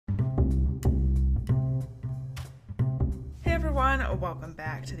everyone, welcome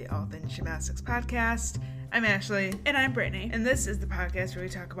back to the All Things Gymnastics podcast. I'm Ashley. And I'm Brittany. And this is the podcast where we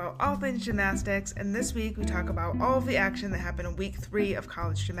talk about all things gymnastics, and this week we talk about all of the action that happened in week 3 of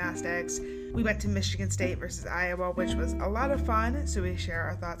college gymnastics. We went to Michigan State versus Iowa, which was a lot of fun, so we share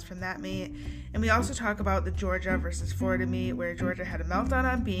our thoughts from that meet. And we also talk about the Georgia versus Florida meet, where Georgia had a meltdown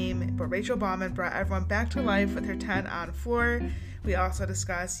on beam, but Rachel Bauman brought everyone back to life with her 10 on floor. We also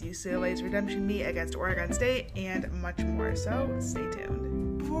discuss UCLA's redemption meet against Oregon State and much more, so stay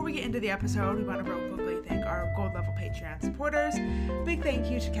tuned. Before we get into the episode, we want to real quickly thank our gold level Patreon supporters. Big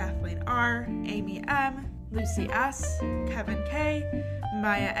thank you to Kathleen R., Amy M., Lucy S., Kevin K.,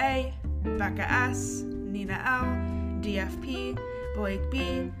 Maya A., Becca S., Nina L., DFP, Blake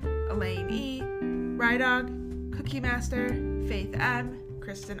B., Elaine E., Rydog, Cookie Master, Faith M.,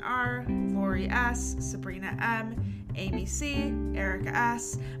 Kristen R., Lori S., Sabrina M., Amy C., Erica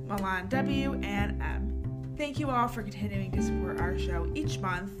S., Milan W., and M. Thank you all for continuing to support our show each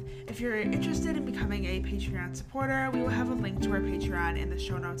month. If you're interested in becoming a Patreon supporter, we will have a link to our Patreon in the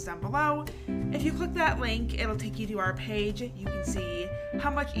show notes down below. If you click that link, it'll take you to our page. You can see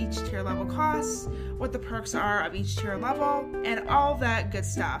how much each tier level costs, what the perks are of each tier level, and all that good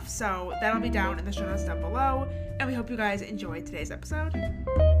stuff. So that'll be down in the show notes down below, and we hope you guys enjoyed today's episode.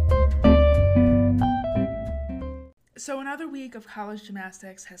 So another week of college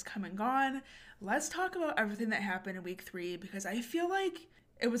gymnastics has come and gone. Let's talk about everything that happened in week 3 because I feel like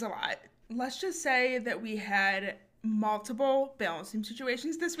it was a lot. Let's just say that we had multiple balancing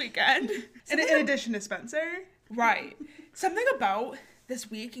situations this weekend. In addition to Spencer. Right. Something about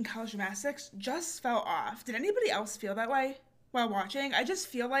this week in college gymnastics just fell off. Did anybody else feel that way while watching? I just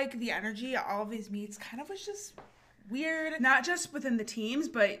feel like the energy at all of these meets kind of was just weird. Not just within the teams,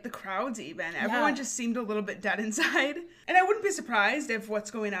 but the crowds even. Everyone just seemed a little bit dead inside. And I wouldn't be surprised if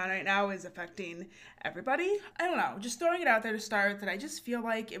what's going on right now is affecting everybody. I don't know. Just throwing it out there to start that I just feel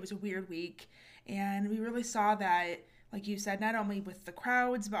like it was a weird week. And we really saw that, like you said, not only with the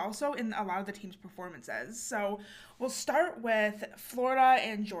crowds, but also in a lot of the team's performances. So we'll start with Florida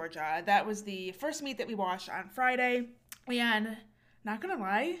and Georgia. That was the first meet that we watched on Friday. And not gonna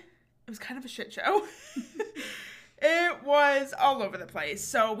lie, it was kind of a shit show. It was all over the place.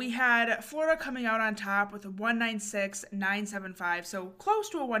 So we had Florida coming out on top with a 196.975, so close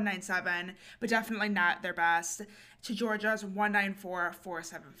to a 197, but definitely not their best, to Georgia's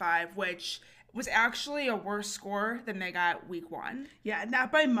 194.475, which was actually a worse score than they got week 1. Yeah,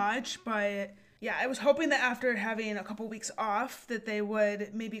 not by much, but yeah, I was hoping that after having a couple weeks off that they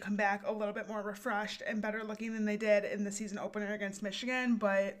would maybe come back a little bit more refreshed and better looking than they did in the season opener against Michigan,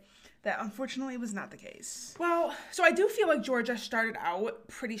 but that unfortunately was not the case. Well, so I do feel like Georgia started out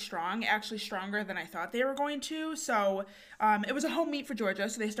pretty strong, actually stronger than I thought they were going to. So it was a home meet for Georgia,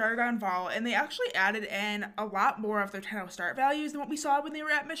 so they started on vol, and they actually added in a lot more of their 10-0 start values than what we saw when they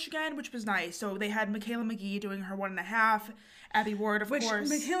were at Michigan, which was nice. So they had Michaela McGee doing her 1.5, Abby Ward, of course.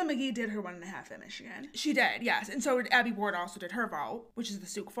 Michaela McGee did her 1.5 at Michigan. She did, yes. And so Abby Ward also did her vol, which is the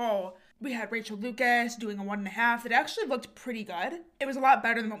Sioux Full. We had Rachel Lucas doing a 1.5 that actually looked pretty good. It was a lot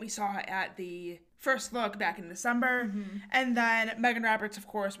better than what we saw at the first look back in December. Mm-hmm. And then Megan Roberts, of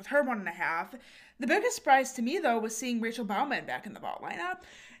course, with her 1.5. The biggest surprise to me, though, was seeing Rachel Bauman back in the vault lineup.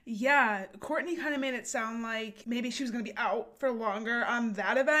 Yeah, Courtney kind of made it sound like maybe she was going to be out for longer on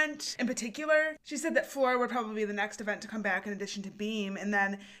that event in particular. She said that floor would probably be the next event to come back in addition to beam, and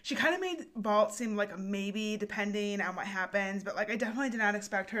then she kind of made vault seem like a maybe depending on what happens, but like I definitely did not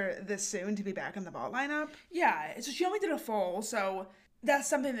expect her this soon to be back in the vault lineup. Yeah, so she only did a full, so that's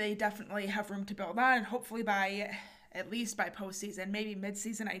something they definitely have room to build on, and hopefully at least by postseason, maybe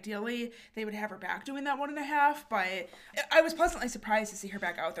midseason, ideally, they would have her back doing that 1.5, but I was pleasantly surprised to see her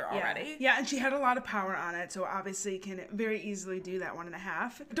back out there already. Yeah, and she had a lot of power on it, so obviously can very easily do that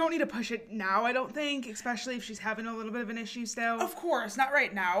 1.5. Don't need to push it now, I don't think, especially if she's having a little bit of an issue still. Of course, not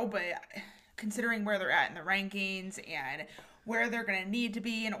right now, but considering where they're at in the rankings and where they're going to need to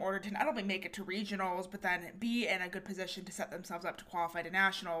be in order to not only make it to regionals, but then be in a good position to set themselves up to qualify to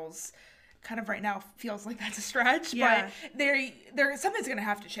nationals, kind of right now feels like that's a stretch, but something's going to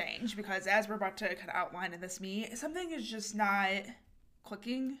have to change because as we're about to kind of outline in this meet, something is just not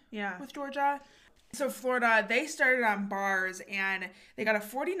clicking with Georgia. So Florida, they started on bars and they got a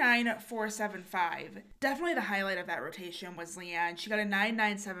 49.475. Definitely the highlight of that rotation was Leanne. She got a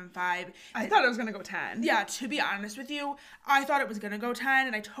 9.975. I thought it was going to go 10. Yeah, to be honest with you, I thought it was going to go 10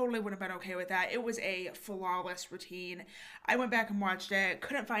 and I totally would have been okay with that. It was a flawless routine. I went back and watched it,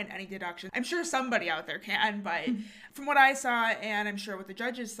 couldn't find any deductions. I'm sure somebody out there can, but from what I saw and I'm sure what the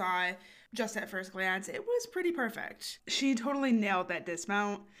judges saw, just at first glance, it was pretty perfect. She totally nailed that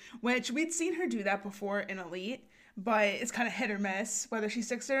dismount, which we'd seen her do that before in Elite, but it's kind of hit or miss whether she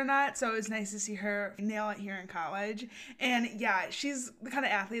sticks it or not. So it's nice to see her nail it here in college. And yeah, she's the kind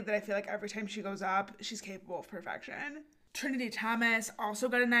of athlete that I feel like every time she goes up, she's capable of perfection. Trinity Thomas also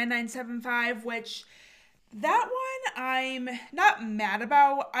got a 9975, which that one I'm not mad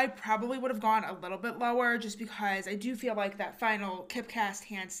about. I probably would have gone a little bit lower just because I do feel like that final kip cast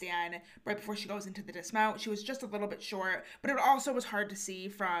handstand right before she goes into the dismount, she was just a little bit short, but it also was hard to see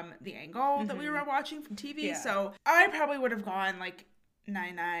from the angle that we were watching from TV. Yeah. So I probably would have gone like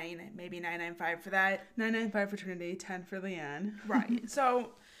 9.9, maybe 9.95 for that. 9.95 for Trinity, 10 for Leanne. Right.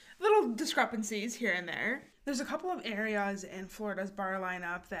 So little discrepancies here and there. There's a couple of areas in Florida's bar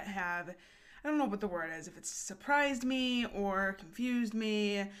lineup that have, I don't know what the word is, if it's surprised me or confused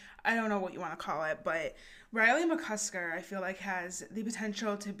me. I don't know what you want to call it, but Riley McCusker, I feel like, has the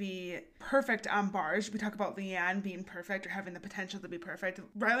potential to be perfect on bars. We talk about Leanne being perfect or having the potential to be perfect.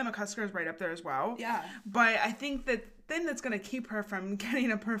 Riley McCusker is right up there as well. Yeah. But I think that thing that's going to keep her from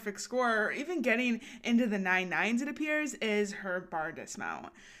getting a perfect score or even getting into the 9.9s, it appears, is her bar dismount.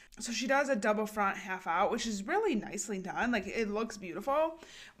 So she does a double front half out, which is really nicely done. Like, it looks beautiful,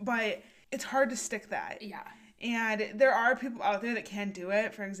 but it's hard to stick that. Yeah. And there are people out there that can do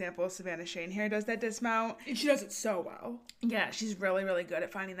it. For example, Savannah Shane here does that dismount. And she does it so well. Yeah, she's really, really good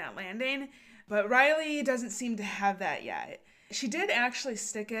at finding that landing. But Riley doesn't seem to have that yet. She did actually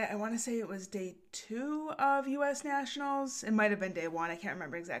stick it. I want to say it was day 2 of U.S. Nationals. It might have been day 1. I can't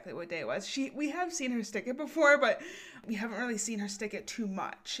remember exactly what day it was. We have seen her stick it before, but we haven't really seen her stick it too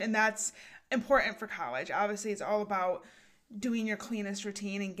much. And that's important for college. Obviously, it's all about doing your cleanest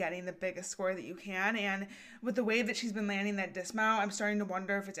routine and getting the biggest score that you can. And with the way that she's been landing that dismount, I'm starting to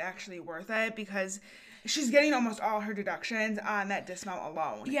wonder if it's actually worth it because she's getting almost all her deductions on that dismount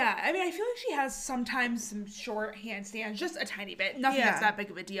alone. Yeah, I mean, I feel like she has sometimes some short handstands, just a tiny bit. Nothing that's that big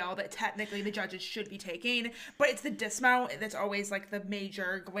of a deal that technically the judges should be taking. But it's the dismount that's always like the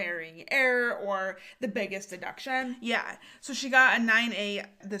major glaring error or the biggest deduction. Yeah, so she got a 9.8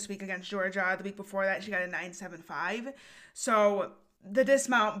 this week against Georgia. The week before that, she got a 9.75. So the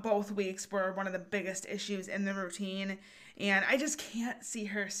dismount both weeks were one of the biggest issues in the routine. And I just can't see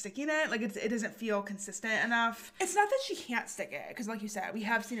her sticking it. Like, it doesn't feel consistent enough. It's not that she can't stick it, because like you said, we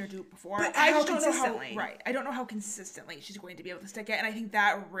have seen her do it before. But I how just don't know consistently? Right. I don't know how consistently she's going to be able to stick it. And I think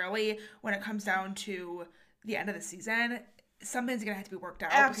that really, when it comes down to the end of the season, something's going to have to be worked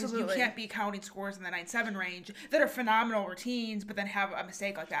out. Absolutely. Because you can't be counting scores in the 9.7 range that are phenomenal routines, but then have a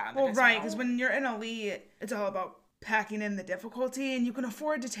mistake like that. Well, right, because when you're in elite, it's all about packing in the difficulty, and you can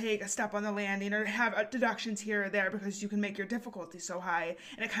afford to take a step on the landing or have deductions here or there because you can make your difficulty so high,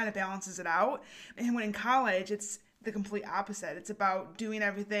 and it kind of balances it out. And when in college, it's the complete opposite. It's about doing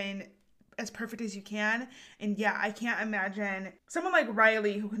everything as perfect as you can. And yeah, I can't imagine someone like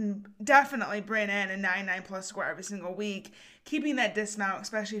Riley, who can definitely bring in a 9.9 plus score every single week, keeping that dismount,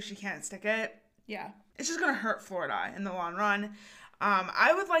 especially if she can't stick it. Yeah. It's just going to hurt Florida in the long run.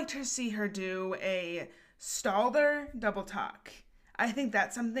 I would like to see her do a Stalder double tuck. I think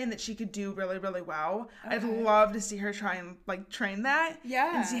that's something that she could do really, really well. Okay. I'd love to see her try and train that.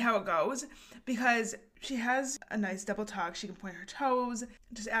 Yeah. And see how it goes, because she has a nice double tuck. She can point her toes,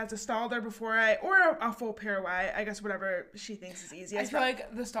 just adds a Stalder before it, or a full pirouette. I guess whatever she thinks is easiest. I feel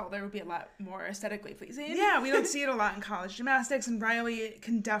like the Stalder would be a lot more aesthetically pleasing. Yeah, we don't see it a lot in college gymnastics, and Riley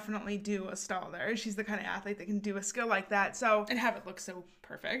can definitely do a Stalder. She's the kind of athlete that can do a skill like that. So and have it look so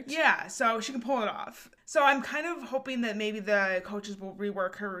perfect. Yeah, so she can pull it off. So I'm kind of hoping that maybe the coaches will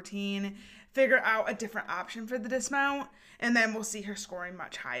rework her routine, figure out a different option for the dismount, and then we'll see her scoring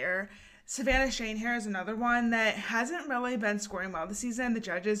much higher. Savannah Shane here is another one that hasn't really been scoring well this season. The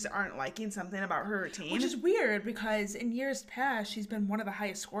judges aren't liking something about her routine. Which is weird, because in years past, she's been one of the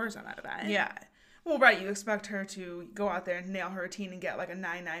highest scorers on that event. Yeah. Well, right, you expect her to go out there and nail her routine and get like a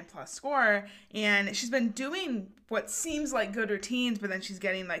 9.9 plus score. And she's been doing what seems like good routines, but then she's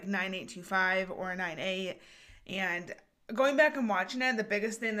getting like 9.825 or a 9.8. And going back and watching it, the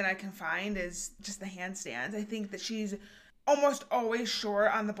biggest thing that I can find is just the handstands. I think that she's almost always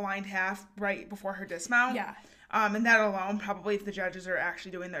short on the blind half right before her dismount. Yeah. And that alone, probably if the judges are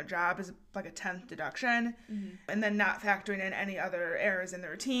actually doing their job, is like a 10th deduction. Mm-hmm. And then not factoring in any other errors in the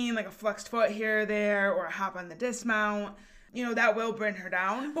routine, like a flexed foot here or there, or a hop on the dismount. You know, that will bring her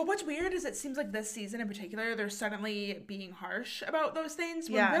down. But what's weird is it seems like this season in particular, they're suddenly being harsh about those things.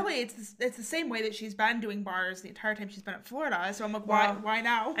 When really, it's the same way that she's been doing bars the entire time she's been at Florida. So I'm like, why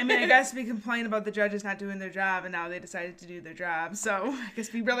now? I mean, I guess we complain about the judges not doing their job, and now they decided to do their job. So I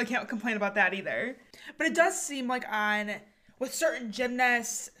guess we really can't complain about that either. But it does seem like on with certain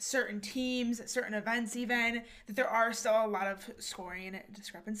gymnasts, certain teams, certain events even, that there are still a lot of scoring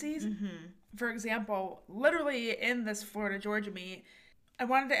discrepancies. For example, literally in this Florida-Georgia meet, I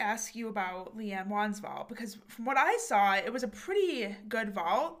wanted to ask you about Leanne Wan's vault, because from what I saw, it was a pretty good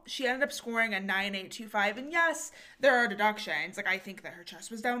vault. She ended up scoring a 9.825, and yes, there are deductions. Like, I think that her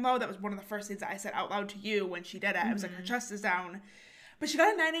chest was down low. That was one of the first things that I said out loud to you when she did it. I was like, her chest is down. But she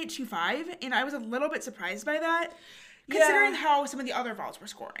got a 9.825, and I was a little bit surprised by that, considering how some of the other vaults were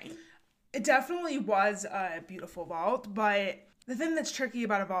scoring. It definitely was a beautiful vault, but the thing that's tricky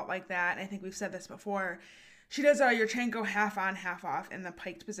about a vault like that, and I think we've said this before, she does a Yurchenko half on, half off in the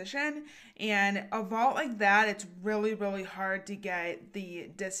piked position. And a vault like that, it's really, really hard to get the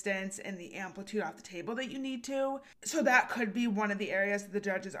distance and the amplitude off the table that you need to. So that could be one of the areas that the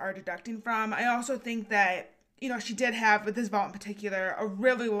judges are deducting from. I also think that, you know, she did have, with this vault in particular, a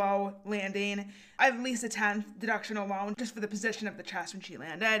really low landing, at least a 10th deduction alone, just for the position of the chest when she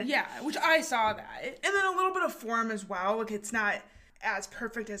landed. Yeah, which I saw that. And then a little bit of form as well. Like, it's not as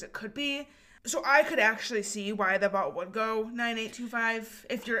perfect as it could be. So I could actually see why the vault would go 9.825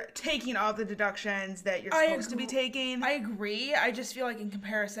 if you're taking all the deductions that you're supposed to be taking. I agree. I just feel like in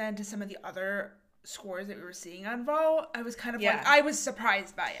comparison to some of the other scores that we were seeing on vault, I was kind of like, I was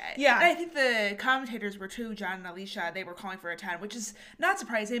surprised by it. Yeah. And I think the commentators were too, John and Alicia, they were calling for a 10, which is not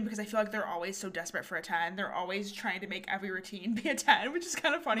surprising because I feel like they're always so desperate for a 10. They're always trying to make every routine be a 10, which is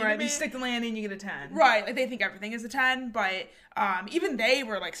kind of funny to me. You stick the landing, you get a 10. Right. Like, they think everything is a 10, but even they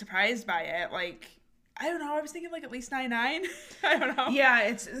were, like, surprised by it. Like, I don't know. I was thinking, like, at least 9.9. I don't know. Yeah,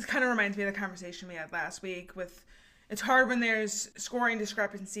 it kind of reminds me of the conversation we had last week with... It's hard when there's scoring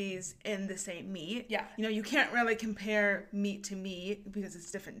discrepancies in the same meet. Yeah. You know, you can't really compare meet to meet because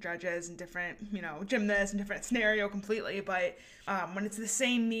it's different judges and different, you know, gymnasts and different scenario completely. But when it's the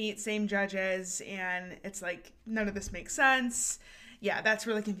same meet, same judges, and it's like, none of this makes sense. Yeah, that's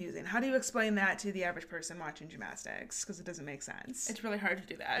really confusing. How do you explain that to the average person watching gymnastics? Because it doesn't make sense. It's really hard to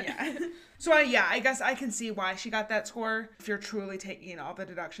do that. Yeah. So, I guess I can see why she got that score if you're truly taking all the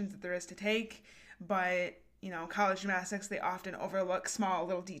deductions that there is to take. But... you know, college gymnastics, they often overlook small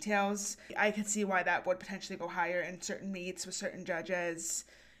little details. I could see why that would potentially go higher in certain meets with certain judges.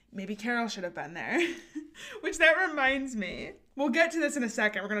 Maybe Carol should have been there. Which that reminds me. We'll get to this in a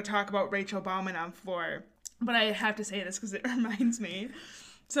second. We're going to talk about Rachel Bauman on floor. But I have to say this because it reminds me.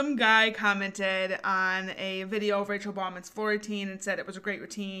 Some guy commented on a video of Rachel Bauman's floor routine and said it was a great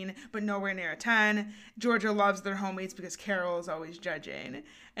routine, but nowhere near a 10. Georgia loves their home meets because Carol is always judging.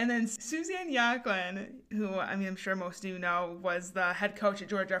 And then Suzanne Yacklin, who, I mean, I'm sure most of you know, was the head coach at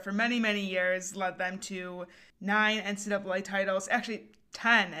Georgia for many, many years, led them to 9 NCAA titles, actually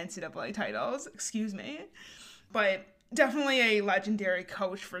 10 NCAA titles, excuse me. But definitely a legendary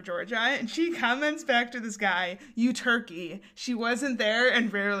coach for Georgia. And she comments back to this guy, "You turkey. She wasn't there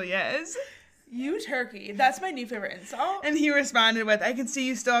and rarely is." You turkey. That's my new favorite insult. And he responded with, "I can see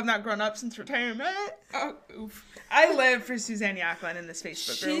you still have not grown up since retirement." Oh, oof. I live for Suzanne Yacklin in this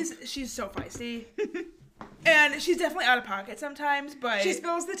Facebook group. She's so feisty. And she's definitely out of pocket sometimes, but... She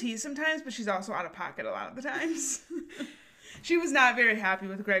spills the tea sometimes, but she's also out of pocket a lot of the times. She was not very happy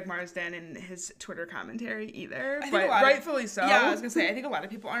with Greg Marsden and his Twitter commentary either, but rightfully so. Yeah, I was going to say, I think a lot of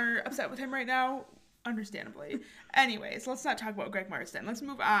people are upset with him right now, understandably. Anyways, let's not talk about Greg Marsden. Let's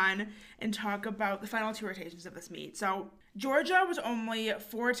move on and talk about the final two rotations of this meet. So, Georgia was only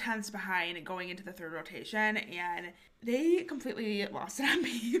 4/10 behind going into the third rotation, and they completely lost it on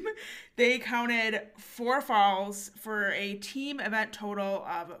beam. They counted 4 falls for a team event total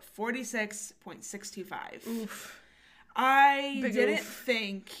of 46.625. Oof. I didn't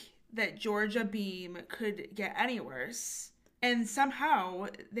think that Georgia beam could get any worse, and somehow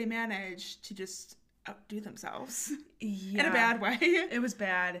they managed to just outdo themselves in a bad way. It was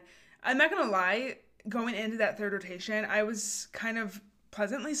bad. I'm not gonna lie, going into that third rotation, I was kind of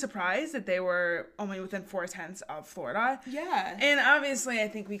pleasantly surprised that they were only within 4/10 of Florida. Yeah. And obviously, I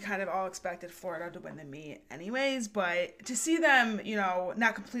think we kind of all expected Florida to win the meet anyways, but to see them, you know,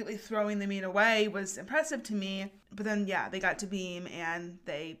 not completely throwing the meet away was impressive to me. But then, yeah, they got to beam and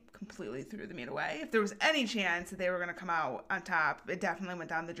they completely threw the meet away. If there was any chance that they were going to come out on top, it definitely went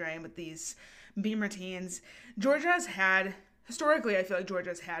down the drain with these beam routines. Georgia's had... Historically, I feel like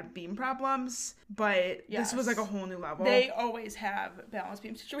Georgia's had beam problems, but this was like a whole new level. They always have balance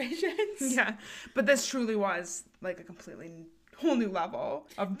beam situations. Yeah, but this truly was like a completely whole new level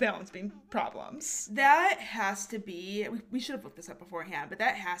of balance beam problems. That has to be, we should have looked this up beforehand, but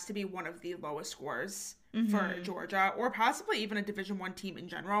that has to be one of the lowest scores for Georgia, or possibly even a Division I team in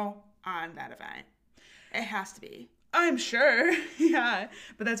general on that event. It has to be. I'm sure, yeah,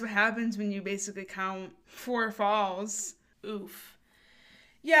 but that's what happens when you basically count 4 falls Oof.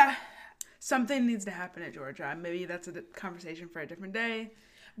 Yeah. Something needs to happen at Georgia. Maybe that's a conversation for a different day.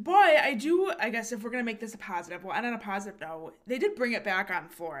 But I guess if we're going to make this a positive, we'll end on a positive note. They did bring it back on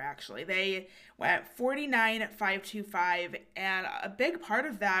floor, actually. They went 49-5-2-5, and a big part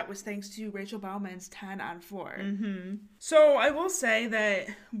of that was thanks to Rachel Bauman's 10 on floor. Mm-hmm. So I will say that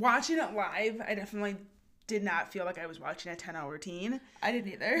watching it live, I definitely did not feel like I was watching a 10-hour routine. I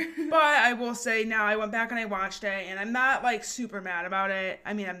didn't either. But I will say now I went back and I watched it, and I'm not, like, super mad about it.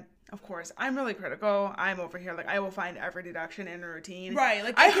 I mean, of course, I'm really critical. I'm over here, like, I will find every deduction in a routine. Right.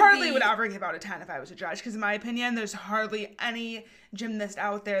 Like, I hardly would ever give out a 10 if I was a judge, because in my opinion, there's hardly any gymnast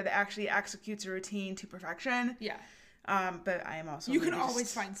out there that actually executes a routine to perfection. Yeah. But I am also... You can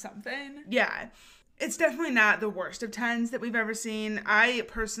always find something. Yeah. It's definitely not the worst of 10s that we've ever seen. I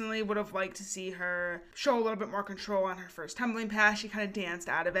personally would have liked to see her show a little bit more control on her first tumbling pass. She kind of danced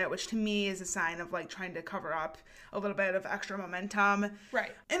out of it, which to me is a sign of, like, trying to cover up a little bit of extra momentum.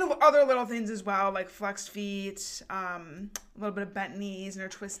 Right. And other little things as well, like flexed feet, a little bit of bent knees and her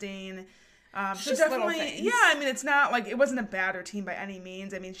twisting. So definitely, yeah, I mean, it's not like, it wasn't a bad routine by any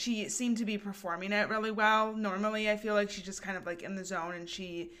means. I mean, she seemed to be performing it really well. Normally, I feel like she's just kind of, like, in the zone, and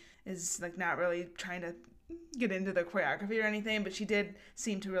she is, like, not really trying to get into the choreography or anything, but she did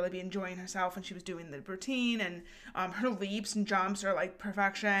seem to really be enjoying herself when she was doing the routine, and her leaps and jumps are, like,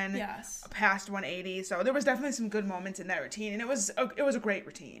 perfection. Yes. Past 180, so there was definitely some good moments in that routine, and it was a great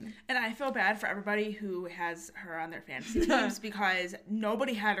routine. And I feel bad for everybody who has her on their fantasy teams because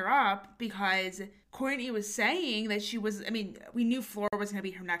nobody had her up, because Courtney was saying that she was, I mean, we knew Floor was going to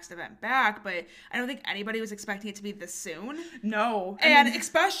be her next event back, but I don't think anybody was expecting it to be this soon. No. And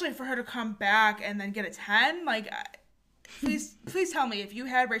especially for her to come back and then get a 10, like, please tell me, if you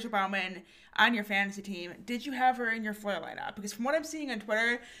had Rachel Bauman on your fantasy team, did you have her in your Floor lineup? Because from what I'm seeing on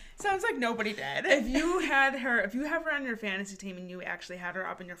Twitter, it sounds like nobody did. If you have her on your fantasy team and you actually had her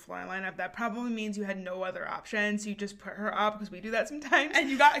up in your Floor lineup, that probably means you had no other options. You just put her up, because we do that sometimes. And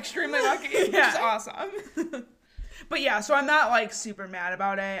you got extremely lucky, which is awesome. But yeah, so I'm not, like, super mad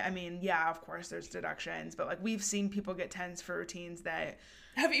about it. I mean, yeah, of course there's deductions, but, like, we've seen people get 10s for routines that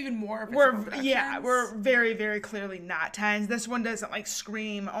have even more we're very, very clearly not 10s. This one doesn't, like,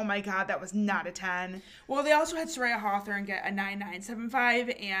 scream, oh my god, that was not a 10. Well, they also had Soraya Hawthorne get a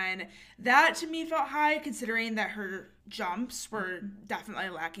 9.975, and that to me felt high, considering that her jumps were definitely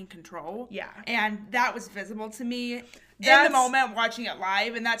lacking control. Yeah. And that was visible to me in the moment watching it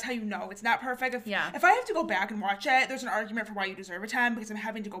live, and that's how you know it's not perfect. If I have to go back and watch it, there's an argument for why you deserve a 10, because I'm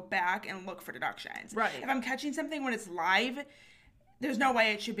having to go back and look for deductions. Right. If I'm catching something when it's live, there's no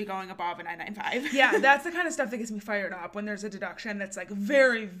way it should be going above a 9.95. Yeah, that's the kind of stuff that gets me fired up when there's a deduction that's, like,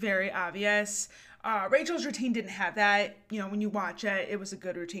 very, very obvious. Rachel's routine didn't have that. You know, when you watch it, it was a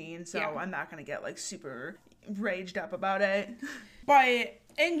good routine, so yeah. I'm not going to get, like, super raged up about it. But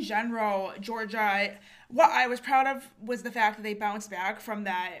in general, Georgia, what I was proud of was the fact that they bounced back from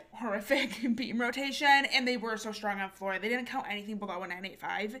that horrific beam rotation, and they were so strong on floor. They didn't count anything below a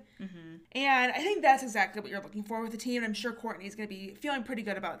 9.85. Mm-hmm. And I think that's exactly what you're looking for with the team. I'm sure Courtney's going to be feeling pretty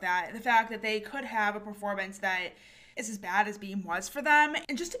good about that. The fact that they could have a performance that is as bad as beam was for them,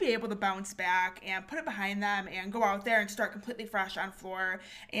 and just to be able to bounce back and put it behind them and go out there and start completely fresh on floor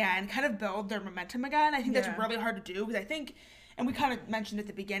and kind of build their momentum again. I think that's really hard to do, because I think, and we kind of mentioned at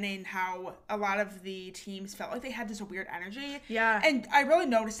the beginning how a lot of the teams felt like they had this weird energy. Yeah. And I really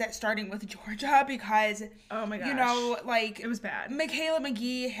noticed that starting with Georgia, because, oh my gosh, you know, like, it was bad. Michaela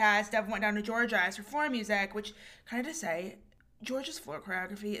McGee has Devin Went Down to Georgia as her floor music, which, kind of to say, Georgia's floor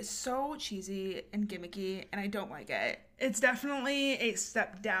choreography is so cheesy and gimmicky, and I don't like it. It's definitely a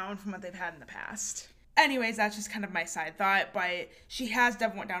step down from what they've had in the past. Anyways, that's just kind of my side thought, but she has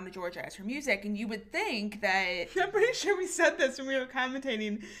Devin Went Down to Georgia as her music, and you would think that... I'm pretty sure we said this when we were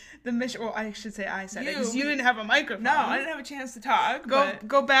commentating the mission. Well, I should say I said it, because you didn't have a microphone. No, I didn't have a chance to talk.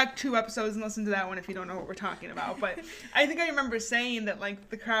 Go back 2 episodes and listen to that one if you don't know what we're talking about. But I think I remember saying that, like,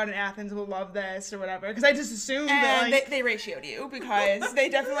 the crowd in Athens will love this or whatever, because I just assumed that, like... They ratioed you, because they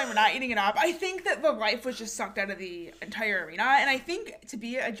definitely were not eating it up. I think that the life was just sucked out of the entire arena, and I think to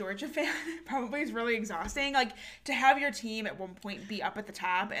be a Georgia fan probably is really exhausting. Like, to have your team at one point be up at the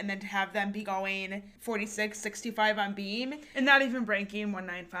top, and then to have them be going 46-65 on beam, and not even breaking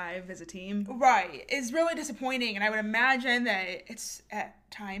 195 as a team, right, is really disappointing. And I would imagine that it's at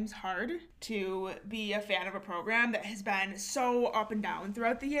times hard to be a fan of a program that has been so up and down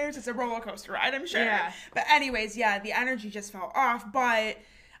throughout the years. It's a roller coaster ride, I'm sure. Yeah. But anyways, yeah, the energy just fell off. But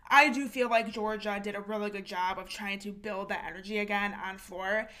I do feel like Georgia did a really good job of trying to build that energy again on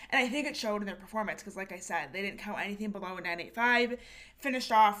floor, and I think it showed in their performance because, like I said, they didn't count anything below a 9.85,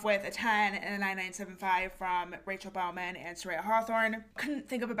 finished off with a 10 and a 9.975 from Rachel Bauman and Soraya Hawthorne. Couldn't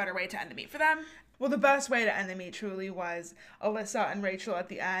think of a better way to end the meet for them. Well, the best way to end the meet truly was Alyssa and Rachel at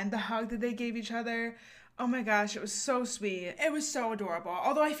the end. The hug that they gave each other. Oh my gosh, it was so sweet. It was so adorable.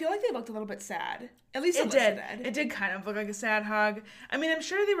 Although I feel like they looked a little bit sad. At least It Alyssa did. It did kind of look like a sad hug. I mean, I'm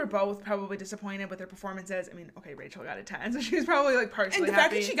sure they were both probably disappointed with their performances. I mean, okay, Rachel got a 10, so she was probably like partially And the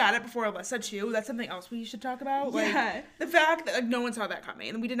fact happy. that she got it before Alyssa too, that's something else we should talk about. Like, Yeah. the fact that like no one saw that coming.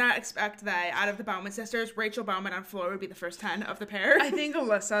 And we did not expect that out of the Bauman sisters, Rachel Bauman on floor would be the first 10 of the pair. I think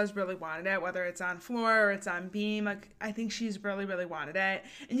Alyssa's really wanted it, whether it's on floor or it's on beam. Like, I think she's really, really wanted it.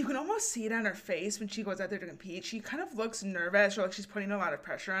 And you can almost see it on her face when she goes out there to compete. She kind of looks nervous or like she's putting a lot of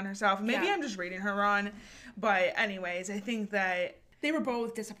pressure on herself. Maybe Yeah. I'm just reading her wrong. But anyways, I think that They were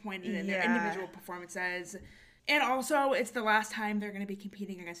both disappointed in their Yeah. individual performances. And also, it's the last time they're going to be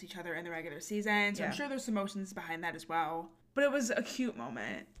competing against each other in the regular season. So I'm Yeah. sure there's emotions behind that as well. but it was a cute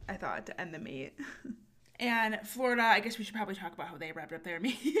moment, I thought, to end the meet. And Florida, I guess we should probably talk about how they wrapped up their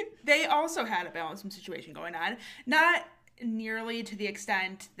meet. They also had a balanced situation going on. Not nearly to the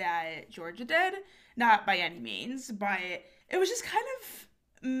extent that Georgia did. Not by any means. But it was just kind of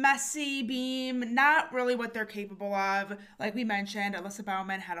messy beam, not really what they're capable of. Like we mentioned, Alyssa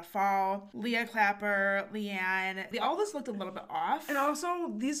Bauman had a fall. Leah Clapper, Leanne, they all just looked a little bit off. And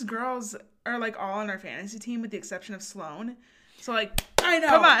also, these girls are like all on our fantasy team with the exception of Sloan. So like, I know.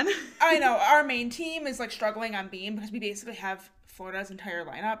 come on. I know. Our main team is like struggling on beam because we basically have Florida's entire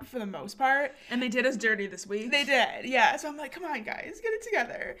lineup for the most part. And they did us dirty this week. They did, yeah. So I'm like, come on, guys, get it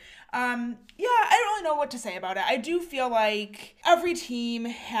together. Yeah, I don't really know what to say about it. I do feel like every team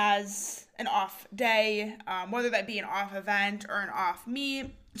has an off day, whether that be an off event or an off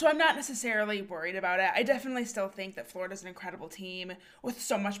meet. So I'm not necessarily worried about it. I definitely still think that Florida's an incredible team with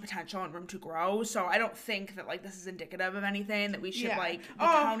so much potential and room to grow. So I don't think that like this is indicative of anything that we should Yeah. like be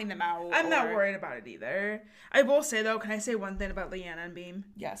counting them out. I'm not or- worried about it either. I will say though, can I say one thing about Leanna and Beam?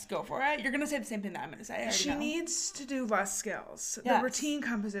 Yes, go for it. You're gonna say the same thing that I'm gonna say. I already She know. needs to do less skills. Yes. The routine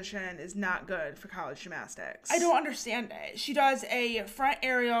composition is not good for college gymnastics. I don't understand it. She does a front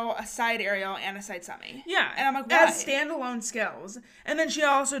aerial, a side aerial, and a side semi. Yeah. And I'm like, why? As standalone skills. And then she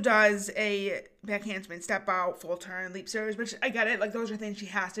also does a back handspin, step out, full turn, leap surge, which I get it. Like, those are things she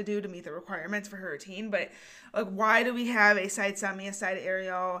has to do to meet the requirements for her routine. But, like, why do we have a side semi, a side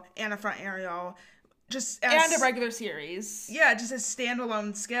aerial, and a front aerial? Just as... And a regular series. Yeah, just as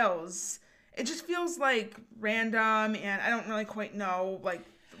standalone skills. It just feels, like, random, and I don't really quite know, like,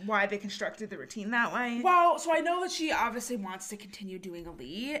 why they constructed the routine that way. Well, so I know that she obviously wants to continue doing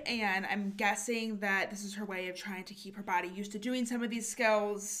elite, and I'm guessing that this is her way of trying to keep her body used to doing some of these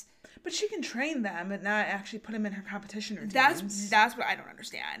skills. But she can train them, but not actually put them in her competition routines. That's what I don't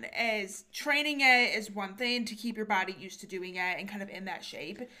understand. Is training it is one thing to keep your body used to doing it and kind of in that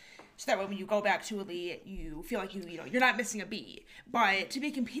shape. So that way when you go back to elite, you feel like you're not missing a beat. But to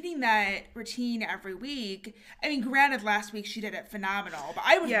be competing that routine every week, I mean, granted, last week she did it phenomenal, but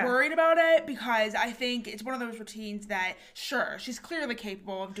I was worried about it because I think it's one of those routines that, sure, she's clearly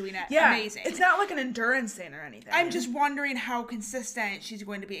capable of doing it amazing. It's not like an endurance thing or anything. I'm just wondering how consistent she's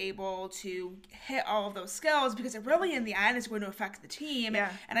going to be able to hit all of those skills because it really, in the end, is going to affect the team.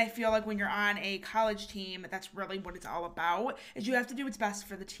 Yeah. And I feel like when you're on a college team, that's really what it's all about, is you have to do what's best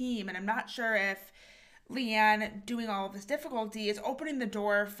for the team. And I'm not sure if Leanne doing all of this difficulty is opening the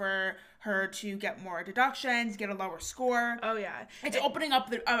door for her to get more deductions, get a lower score. Oh, yeah. It's opening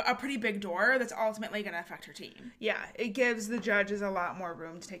up a pretty big door that's ultimately going to affect her team. Yeah, it gives the judges a lot more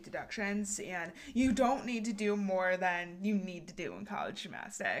room to take deductions, and you don't need to do more than you need to do in college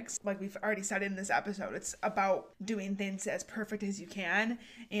gymnastics. Like we've already said in this episode, it's about doing things as perfect as you can,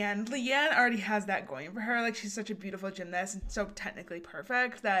 and Leanne already has that going for her. Like, she's such a beautiful gymnast and so technically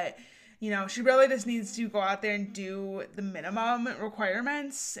perfect that, you know, she really just needs to go out there and do the minimum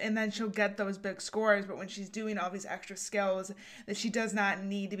requirements, and then she'll get those big scores. But when she's doing all these extra skills that she does not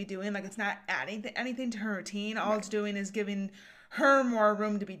need to be doing, like, it's not adding anything to her routine. All it's doing is giving her more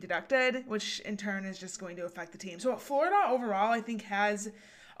room to be deducted, which in turn is just going to affect the team. So Florida overall, I think, has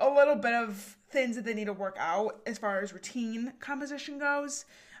a little bit of things that they need to work out as far as routine composition goes.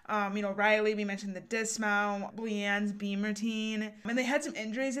 Riley, we mentioned the dismount, Leanne's beam routine, and they had some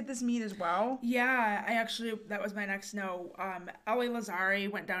injuries at this meet as well. Yeah, that was my next note. Ellie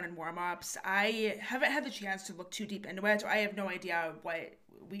Lazari went down in warm-ups. I haven't had the chance to look too deep into it, so I have no idea what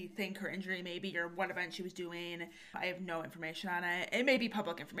we think her injury may be or what event she was doing. I have no information on it. It may be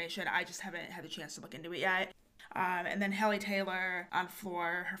public information. I just haven't had the chance to look into it yet. And then Haley Taylor on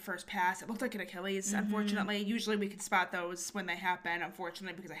floor, her first pass, it looked like an Achilles, unfortunately. Usually we can spot those when they happen,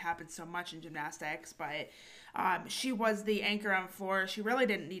 unfortunately, because it happens so much in gymnastics. But she was the anchor on floor. She really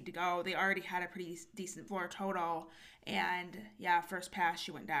didn't need to go. They already had a pretty decent floor total. And yeah, first pass, she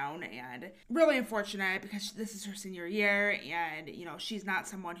went down, and really unfortunate because this is her senior year, and, you know, she's not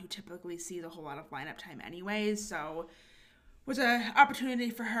someone who typically sees a whole lot of lineup time anyways, so was an opportunity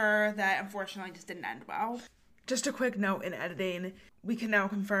for her that unfortunately just didn't end well. Just a quick note in editing, we can now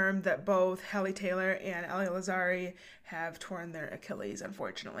confirm that both Haley Taylor and Ali Lazari have torn their Achilles,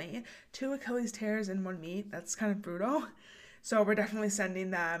 unfortunately. 2 Achilles tears in one meet, that's kind of brutal. So we're definitely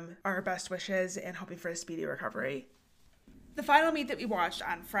sending them our best wishes and hoping for a speedy recovery. The final meet that we watched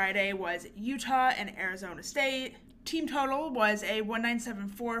on Friday was Utah and Arizona State. Team total was a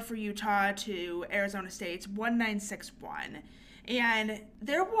 1974 for Utah to Arizona State's 1961. And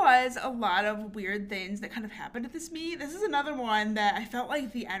there was a lot of weird things that kind of happened at this meet. This is another one that I felt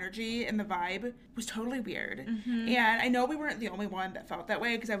like the energy and the vibe was totally weird. And I know we weren't the only one that felt that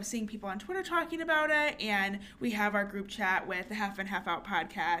way because I was seeing people on Twitter talking about it. And we have our group chat with the Half In Half Out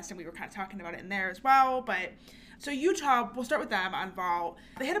podcast, and we were kind of talking about it in there as well. But so Utah, we'll start with them on vault.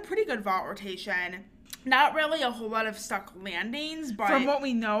 They had a pretty good vault rotation. Not really a whole lot of stuck landings, but from what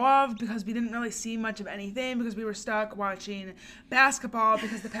we know of, because we didn't really see much of anything, because we were stuck watching basketball,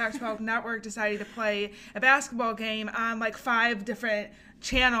 because the Pac-12 network decided to play a basketball game on like 5 different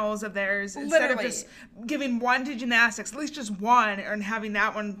channels of theirs instead of just giving one to gymnastics, at least just one, and having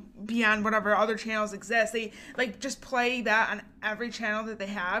that one be on whatever other channels exist. They like just play that on every channel that they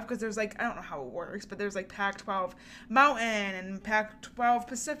have, because there's like, I don't know how it works, but there's like Pac-12 Mountain and Pac-12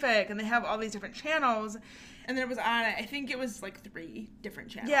 Pacific, and they have all these different channels. And then it was on, I think it was like 3 different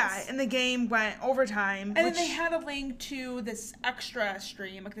channels. Yeah, and the game went overtime. And then they had a link to this extra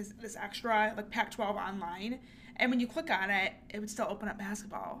stream, like this extra, like Pac-12 online. And when you click on it, it would still open up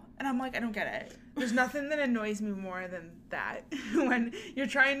basketball. And I'm like, I don't get it. There's nothing that annoys me more than that. When you're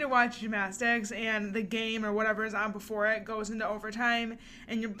trying to watch gymnastics and the game or whatever is on before it goes into overtime,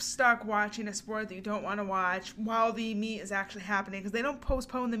 and you're stuck watching a sport that you don't want to watch while the meet is actually happening, because they don't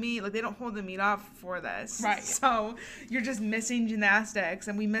postpone the meet. Like, they don't hold the meet off for this. Right. So you're just missing gymnastics.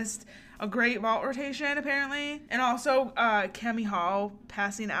 And we missed a great vault rotation, apparently. And also Cami Hall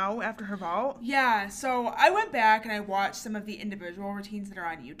passing out after her vault. Yeah, so I went back and I watched some of the individual routines that are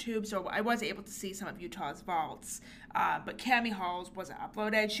on YouTube. So I was able to see some of Utah's vaults. But Cami Hall's wasn't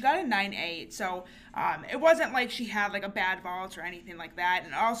uploaded. She got a 9.8, so it wasn't like she had like a bad vault or anything like that.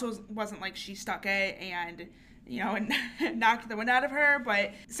 And it also wasn't like she stuck it and, you know, and knocked the wind out of her.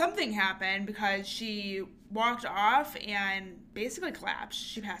 But something happened because she walked off and basically collapsed.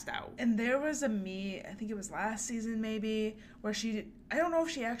 She passed out. And there was a meet, I think it was last season maybe, where I don't know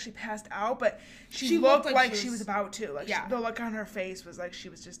if she actually passed out, but she looked like she was about to. Like, yeah. The look on her face was like she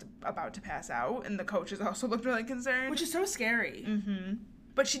was just about to pass out, and the coaches also looked really concerned. Which is so scary. Mm-hmm.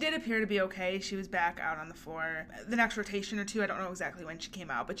 But she did appear to be okay. She was back out on the floor. The next rotation or two, I don't know exactly when she came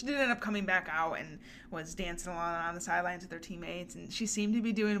out, but she did end up coming back out and was dancing along on the sidelines with her teammates, and she seemed to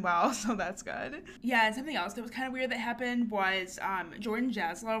be doing well, so that's good. Yeah, and something else that was kind of weird that happened was Jordan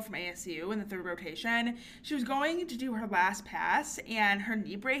Jaslow from ASU in the third rotation. She was going to do her last pass, and her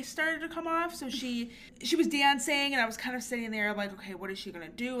knee brace started to come off, so she was dancing, and I was kind of sitting there like, okay, what is she going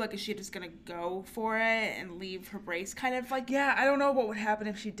to do? Like, is she just going to go for it and leave her brace kind of like... Yeah, I don't know what would happen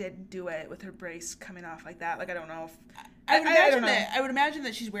if she did do it with her brace coming off like that. Like, I don't know if... I would imagine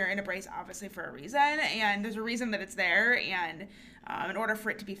that she's wearing a brace obviously for a reason, and there's a reason that it's there, and in order for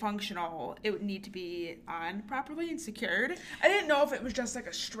it to be functional, it would need to be on properly and secured. I didn't know if it was just like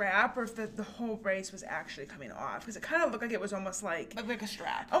a strap or if the whole brace was actually coming off, because it kind of looked like it was almost like a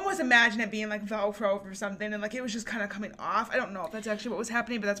strap. Almost imagine it being like Velcro or something, and like it was just kind of coming off. I don't know if that's actually what was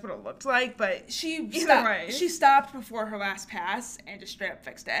happening, but that's what it looked like. But she stopped before her last pass and just straight up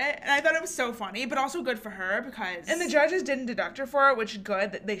fixed it, and I thought it was so funny, but also good for her because... And the judges didn't deduct her for it, which is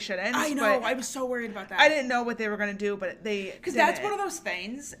good. That they shouldn't. I know. I was so worried about that. I didn't know what they were going to do, but they... Because that's one of those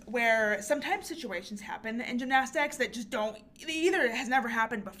things where sometimes situations happen in gymnastics that just don't... Either it has never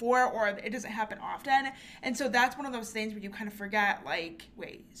happened before or it doesn't happen often. And so that's one of those things where you kind of forget, like,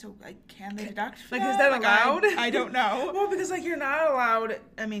 wait, so, like, can they deduct for like, that? Is that allowed? I don't know. Well, because, like, you're not allowed...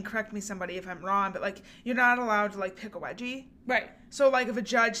 I mean, correct me somebody if I'm wrong, but, like, you're not allowed to, like, pick a wedgie. Right. So, like, if a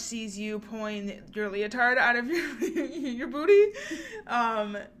judge sees you pulling your leotard out of your booty,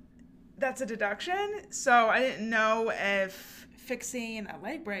 that's a deduction. So I didn't know if... Fixing a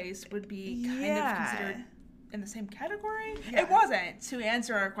leg brace would be kind of considered in the same category. Yeah. It wasn't, to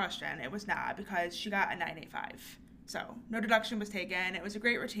answer our question. It was not, because she got a 9.85. So no deduction was taken. It was a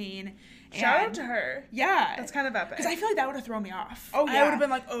great routine. Shout out to her. Yeah. That's kind of epic. Because I feel like that would have thrown me off. Oh, yeah. I would have been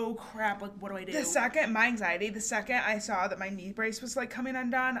like, oh, crap, like, what do I do? My anxiety, the second I saw that my knee brace was, like, coming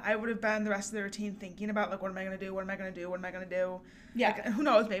undone, I would have been the rest of the routine thinking about, like, what am I going to do? What am I going to do? What am I going to do? Yeah. Like, who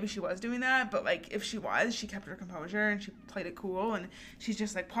knows? Maybe she was doing that, but, like, if she was, she kept her composure and she played it cool, and she's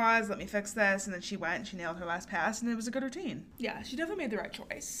just like, pause, let me fix this, and then she went and she nailed her last pass, and it was a good routine. Yeah, she definitely made the right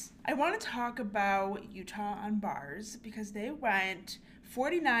choice. I want to talk about Utah on bars because they went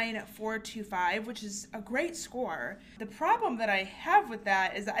 49.425, which is a great score. The problem that I have with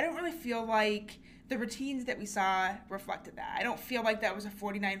that is that I don't really feel like the routines that we saw reflected that. I don't feel like that was a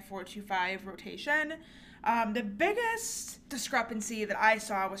 49.425 rotation. The biggest discrepancy that I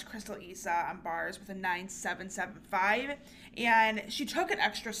saw was Crystal Issa on bars with a 9.775, and she took an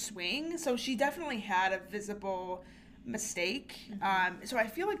extra swing, so she definitely had a visible mistake. So I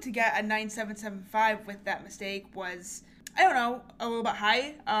feel like to get a 9.775 with that mistake was, I don't know, a little bit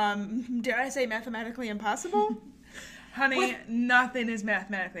high. Dare I say mathematically impossible? Honey, nothing is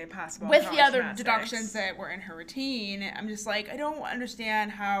mathematically impossible. With the other deductions that were in her routine, I'm just like, I don't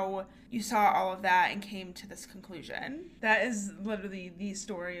understand how you saw all of that and came to this conclusion. That is literally the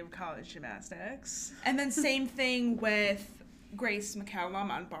story of college gymnastics. And then same thing with Grace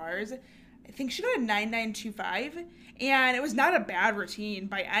McCallum on bars. I think she got a 9.925, and it was not a bad routine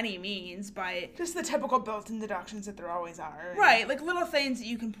by any means, but just the typical built-in deductions that there always are. Right, like little things that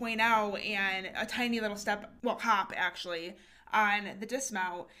you can point out, and a tiny little hop actually on the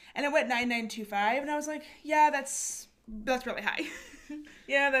dismount, and it went 9.925, and I was like, yeah, that's really high.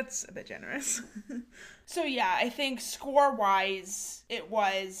 Yeah, that's a bit generous. So yeah, I think score-wise, it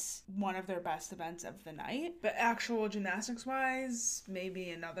was one of their best events of the night. But actual gymnastics-wise, maybe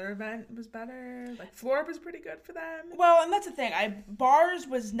another event was better. Like, floor was pretty good for them. Well, and that's the thing. Bars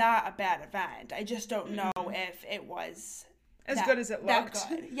was not a bad event. I just don't know if it was as good as it looked. That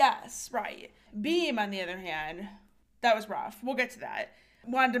good. Yes, right. Beam, on the other hand, that was rough. We'll get to that.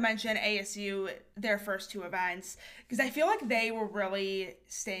 Wanted to mention ASU, their first two events, because I feel like they were really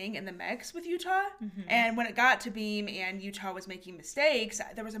staying in the mix with Utah. Mm-hmm. And when it got to Beam and Utah was making mistakes,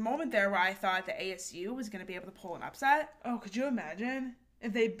 there was a moment there where I thought that ASU was going to be able to pull an upset. Oh, could you imagine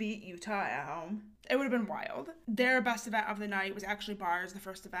if they beat Utah at home? It would have been wild. Their best event of the night was actually bars, the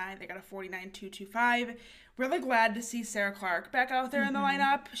first event. They got a 49.225. Really glad to see Sarah Clark back out there in the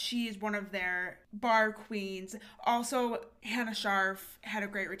lineup. She's one of their bar queens. Also, Hannah Scharf had a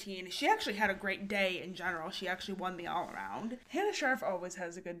great routine. She actually had a great day in general. She actually won the all-around. Hannah Scharf always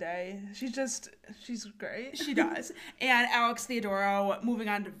has a good day. She's great. She does. And Alex Theodoro, moving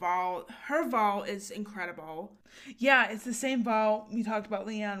on to vault. Her vault is incredible. Yeah, it's the same vault we talked about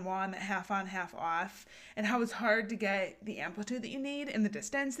Leanne Wan, that half on, half off, and how it's hard to get the amplitude that you need and the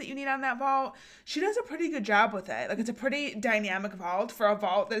distance that you need on that vault. She does a pretty good job with it. Like, it's a pretty dynamic vault for a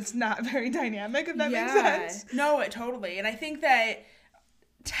vault that's not very dynamic, if that makes sense. No, totally. And I think that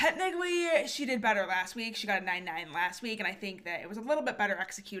technically she did better last week. She got a 9.9 last week, and I think that it was a little bit better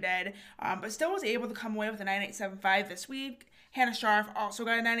executed, but still was able to come away with a 9.875 this week. Hannah Scharf also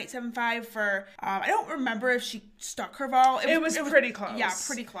got a 9.875 for, I don't remember if she stuck her vault. It was pretty close. Yeah,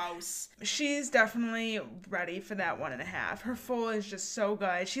 pretty close. She's definitely ready for that 1.5. Her full is just so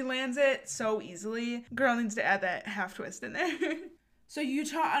good. She lands it so easily. Girl needs to add that half twist in there. So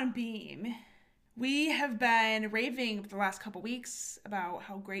Utah on beam. We have been raving the last couple weeks about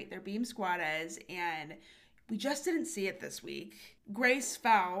how great their beam squad is, and we just didn't see it this week. Grace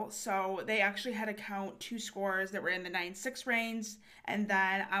fell, so they actually had to count two scores that were in the 9.6 range, and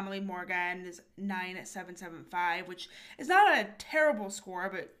then Amelie Morgan's 9.775, which is not a terrible score,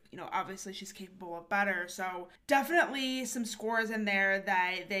 but, you know, obviously she's capable of better. So definitely some scores in there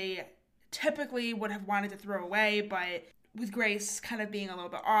that they typically would have wanted to throw away, but with Grace kind of being a little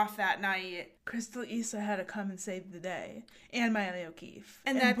bit off that night. Crystal Issa had to come and save the day. And Miley O'Keefe.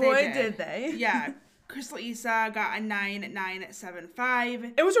 And that boy, did they. Yeah. Crystal Issa got a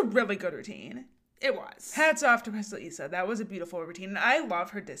 9.975. It was a really good routine. It was. Hats off to Crystal Issa. That was a beautiful routine. And I love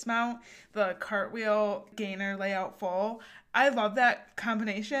her dismount, the cartwheel, gainer, layout, full. I love that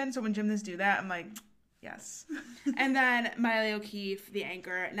combination. So when gymnasts do that, I'm like, yes. And then Miley O'Keefe, the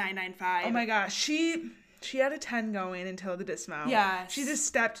anchor, 9.95. Oh my gosh. She had a 10 going until the dismount. Yeah. She just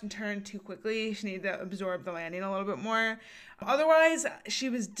stepped and turned too quickly. She needed to absorb the landing a little bit more. Otherwise, she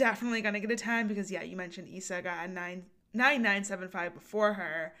was definitely going to get a 10 because, yeah, you mentioned Issa got a 9.975 before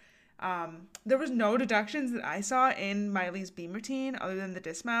her. There was no deductions that I saw in Miley's beam routine other than the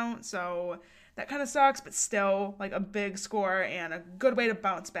dismount. So that kind of sucks, but still, like, a big score and a good way to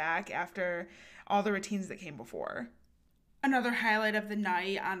bounce back after all the routines that came before. Another highlight of the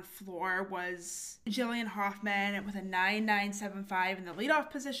night on floor was Jillian Hoffman with a 9.975 in the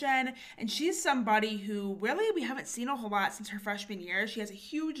leadoff position. And she's somebody who really we haven't seen a whole lot since her freshman year. She has a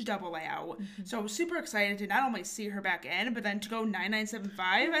huge double layout. Mm-hmm. So I was super excited to not only see her back in, but then to go 9.975.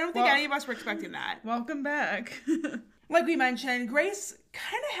 I don't think any of us were expecting that. Welcome back. Like we mentioned, Grace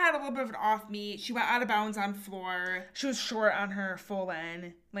kind of had a little bit of an off meet. She went out of bounds on floor. She was short on her full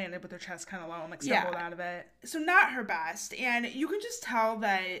end, landed with her chest kind of low and stumbled out of it. So not her best. And you can just tell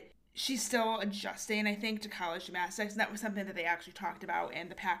that she's still adjusting, I think, to college gymnastics. And that was something that they actually talked about in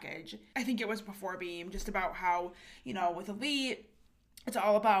the package. I think it was before Beam, just about how, with elite, it's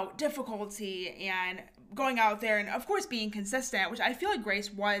all about difficulty and going out there and, of course, being consistent, which I feel like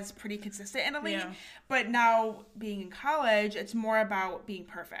Grace was pretty consistent in elite. Yeah. But now, being in college, it's more about being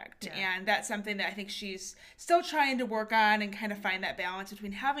perfect. Yeah. And that's something that I think she's still trying to work on and kind of find that balance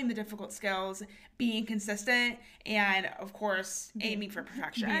between having the difficult skills, being consistent, and, of course, aiming for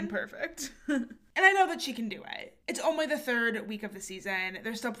perfection. Being perfect. And I know that she can do it. It's only the third week of the season.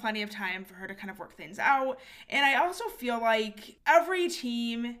 There's still plenty of time for her to kind of work things out. And I also feel like every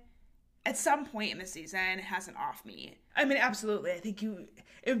team at some point in the season has an off meet. I mean, absolutely. I think it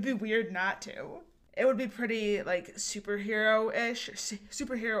would be weird not to. It would be pretty superhero-ish,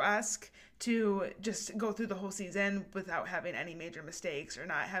 superhero-esque to just go through the whole season without having any major mistakes or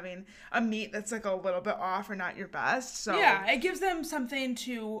not having a meet that's a little bit off or not your best. So yeah, it gives them something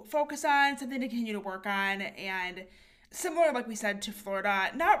to focus on, something to continue to work on, and similar, like we said, to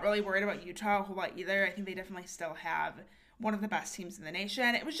Florida, not really worried about Utah a whole lot either. I think they definitely still have one of the best teams in the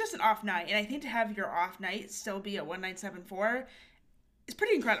nation. It was just an off night, and I think to have your off night still be at 1974 is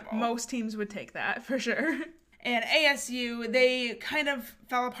pretty incredible. Most teams would take that, for sure. And ASU, they kind of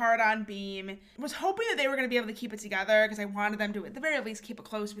fell apart on Beam. Was hoping that they were going to be able to keep it together because I wanted them to, at the very least, keep it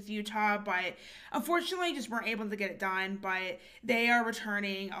close with Utah. But unfortunately, just weren't able to get it done. But they are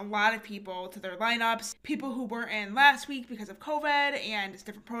returning a lot of people to their lineups. People who weren't in last week because of COVID and just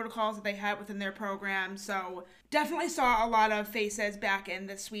different protocols that they had within their program. So definitely saw a lot of faces back in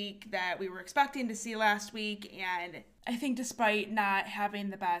this week that we were expecting to see last week. And I think despite not having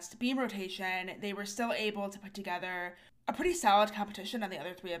the best beam rotation, they were still able to put together a pretty solid competition on the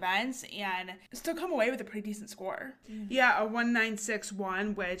other three events and still come away with a pretty decent score. Yeah, a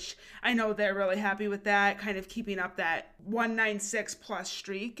 196.1, which I know they're really happy with that, kind of keeping up that 196 plus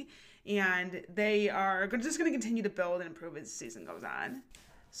streak. And they are just going to continue to build and improve as the season goes on.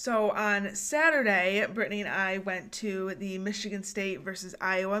 So on Saturday, Brittany and I went to the Michigan State versus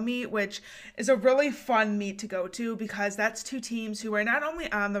Iowa meet, which is a really fun meet to go to because that's two teams who are not only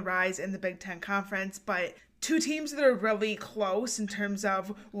on the rise in the Big Ten Conference, but two teams that are really close in terms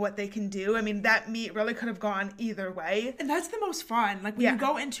of what they can do. I mean, that meet really could have gone either way. And that's the most fun. Like when you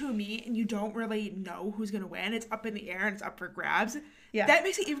go into a meet and you don't really know who's going to win, it's up in the air and it's up for grabs. Yeah. That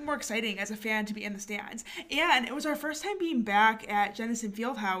makes it even more exciting as a fan to be in the stands. And it was our first time being back at Jennison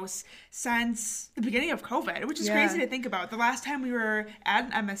Fieldhouse since the beginning of COVID, which is crazy to think about. The last time we were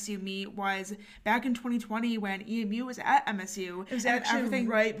at an MSU meet was back in 2020 when EMU was at MSU. It was actually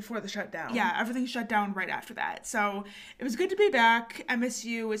right before the shutdown. Yeah, everything shut down right after that. So it was good to be back.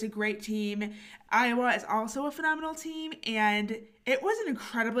 MSU is a great team. Iowa is also a phenomenal team. And it was an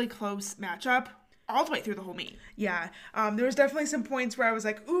incredibly close matchup all the way through the whole meet. Yeah. There was definitely some points where I was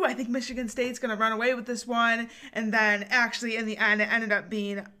like, ooh, I think Michigan State's going to run away with this one. And then actually in the end, it ended up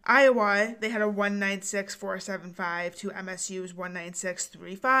being Iowa. They had a 196.475 to MSU's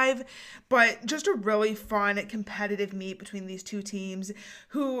 196.35. But just a really fun, competitive meet between these two teams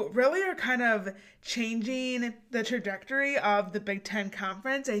who really are kind of changing the trajectory of the Big Ten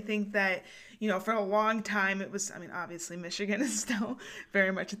Conference. I think that, for a long time it was, obviously Michigan is still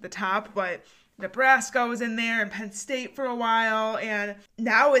very much at the top, but Nebraska was in there and Penn State for a while, and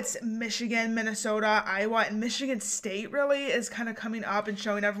now it's Michigan, Minnesota, Iowa, and Michigan State really is kind of coming up and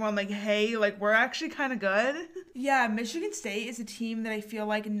showing everyone hey, we're actually kind of good. Yeah, Michigan State is a team that I feel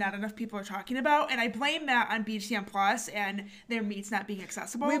like not enough people are talking about, and I blame that on BTN Plus and their meets not being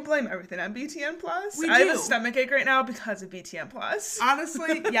accessible. We blame everything on BTN Plus. We do. I have a stomachache right now because of BTN Plus.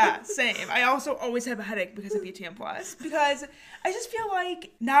 Honestly, yeah, same. I also always have a headache because of BTN Plus because I just feel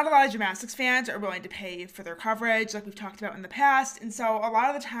like not a lot of gymnastics fans are willing to pay for their coverage like we've talked about in the past, and so a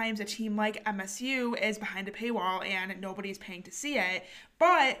lot of the times a team like MSU is behind a paywall and nobody's paying to see it.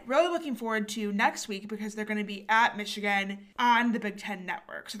 But really looking forward to next week because they're going to be at Michigan on the Big Ten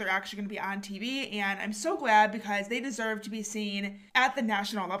Network. So they're actually going to be on TV, and I'm so glad because they deserve to be seen at the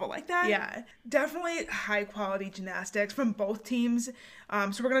national level like that. Yeah, definitely high quality gymnastics from both teams.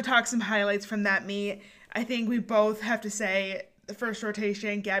 So we're going to talk some highlights from that meet. I think we both have to say the first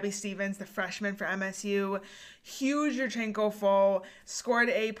rotation, Gabby Stevens, the freshman for MSU, huge Yurchenko full, scored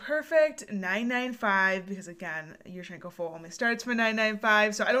a perfect 9.95 because, again, Yurchenko full only starts for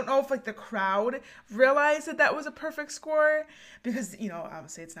 9.95. So I don't know if, like, the crowd realized that that was a perfect score because, you know,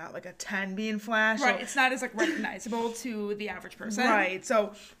 obviously it's not like a 10 being flashed. Right, So, it's not as, like, recognizable to the average person. right.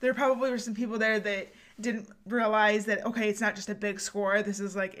 So there probably were some people there that didn't realize that, okay, it's not just a big score. This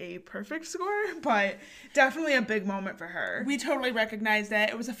is like a perfect score, but definitely a big moment for her. We totally recognized that.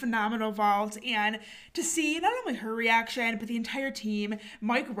 It was a phenomenal vault. And to see not only her reaction, but the entire team,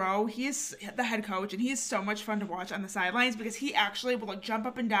 Mike Rowe, he is the head coach, and he is so much fun to watch on the sidelines because he actually will, like, jump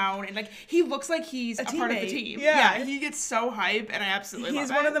up and down, and, like, he looks like he's a part of the team. Yeah. He gets so hype, and I absolutely love it.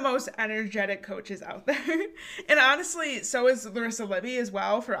 He's one of the most energetic coaches out there. And honestly, so is Larissa Libby as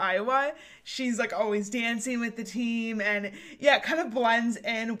well for Iowa. She's, like, always dancing with the team, and yeah, it kind of blends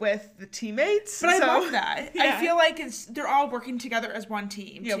in with the teammates. But I love that. Yeah. I feel like they're all working together as one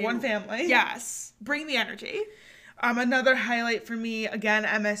team. Yeah, one family. Yes. Bring the energy. Another highlight for me, again,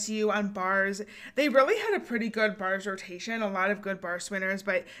 MSU on bars. They really had a pretty good bars rotation, a lot of good bar swinners,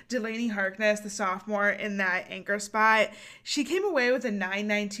 but Delaney Harkness, the sophomore in that anchor spot, she came away with a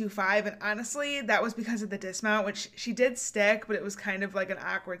 9.925, and honestly, that was because of the dismount, which she did stick, but it was kind of like an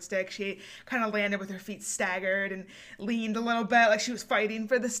awkward stick. She kind of landed with her feet staggered and leaned a little bit, like she was fighting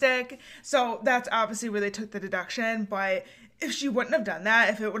for the stick. So that's obviously where they took the deduction, but if she wouldn't have done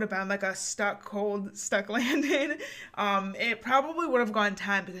that, if it would have been like a stuck landing, it probably would have gone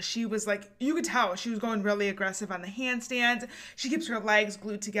 10 because she was like, you could tell she was going really aggressive on the handstand. She keeps her legs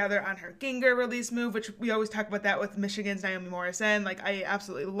glued together on her Ginger release move, which we always talk about that with Michigan's Naomi Morrison. Like, I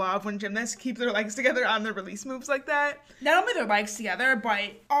absolutely love when gymnasts keep their legs together on their release moves like that. Not only their legs together,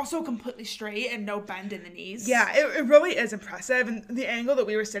 but also completely straight and no bend in the knees. Yeah, it really is impressive. And the angle that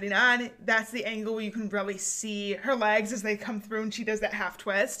we were sitting on, that's the angle where you can really see her legs as they come through and she does that half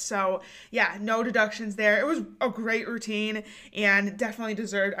twist. So yeah, no deductions there. It was a great routine and definitely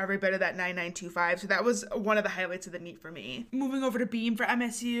deserved every bit of that 9.925. So that was one of the highlights of the meet for me. Moving over to beam for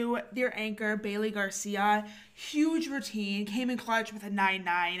MSU, their anchor Bailey Garcia, huge routine, came in clutch with a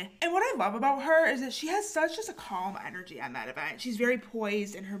 9.9. And what I love about her is that she has such just a calm energy on that event. She's very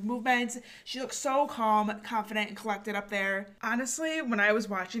poised in her movements. She looks so calm, confident, and collected up there. Honestly, when I was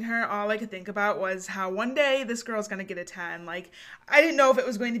watching her, all I could think about was how one day this girl's gonna get a 10. Like, I didn't know if it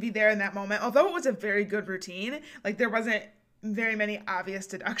was going to be there in that moment. Although it was a very good routine, like there wasn't very many obvious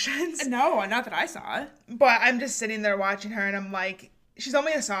deductions. No, not that I saw. But I'm just sitting there watching her and I'm like, she's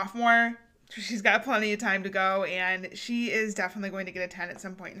only a sophomore. She's got plenty of time to go, and she is definitely going to get a 10 at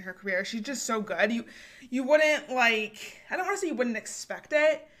some point in her career. She's just so good. You wouldn't, like, I don't want to say you wouldn't expect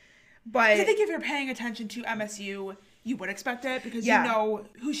it, but I think if you're paying attention to MSU, you would expect it because you know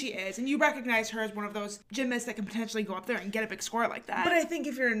who she is, and you recognize her as one of those gymnasts that can potentially go up there and get a big score like that. But I think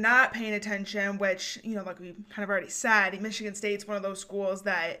if you're not paying attention, which, you know, like we kind of already said, Michigan State's one of those schools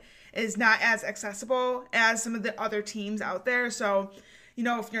that is not as accessible as some of the other teams out there. So, you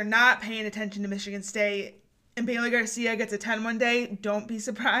know, if you're not paying attention to Michigan State and Bailey Garcia gets a 10 one day, don't be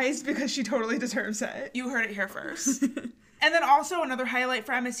surprised because she totally deserves it. You heard it here first. And then also another highlight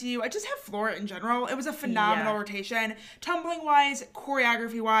for MSU, I just have Flora in general. It was a phenomenal rotation. Tumbling-wise,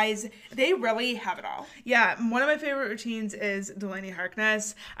 choreography-wise, they really have it all. Yeah, one of my favorite routines is Delaney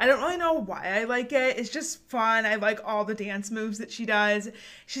Harkness. I don't really know why I like it. It's just fun. I like all the dance moves that she does.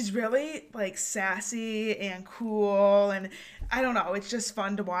 She's really, like, sassy and cool, and I don't know, it's just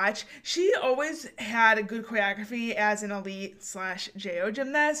fun to watch. She always had a good choreography as an elite/JO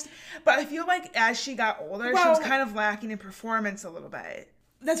gymnast, but I feel like as she got older, she was kind of lacking in performance a little bit.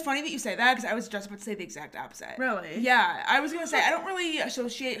 That's funny that you say that because I was just about to say the exact opposite. Really? Yeah, I was going to say I don't really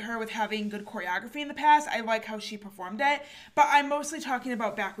associate her with having good choreography in the past. I like how she performed it, but I'm mostly talking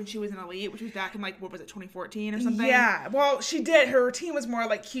about back when she was an elite, which was back in, like, what was it, 2014 or something? Yeah, well, she did. Her routine was more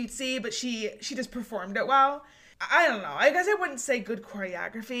like cutesy, but she just performed it well. I don't know. I guess I wouldn't say good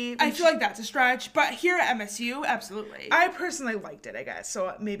choreography. I feel like that's a stretch, but here at MSU, absolutely. I personally liked it, I guess.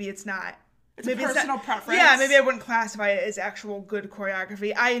 So maybe it's not. It's maybe a personal preference. Yeah, maybe I wouldn't classify it as actual good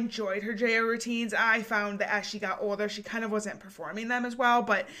choreography. I enjoyed her JO routines. I found that as she got older, she kind of wasn't performing them as well.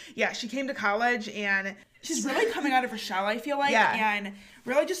 But yeah, she came to college and she's really coming out of her shell, I feel like, and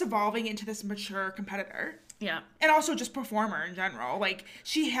really just evolving into this mature competitor. Yeah. And also just performer in general. Like,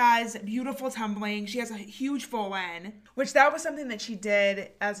 she has beautiful tumbling. She has a huge full N. Which that was something that she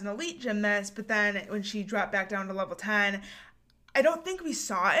did as an elite gymnast, but then when she dropped back down to level 10, I don't think we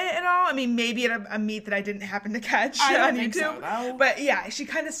saw it at all. I mean, maybe at a meet that I didn't happen to catch I don't on think YouTube. so, though. But yeah, she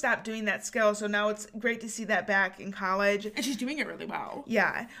kind of stopped doing that skill, so now it's great to see that back in college. And she's doing it really well.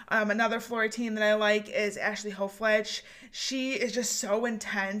 Yeah. Another Florentine that I like is Ashley Hoflich. She is just so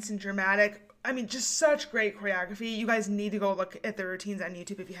intense and dramatic. I mean, just such great choreography. You guys need to go look at the routines on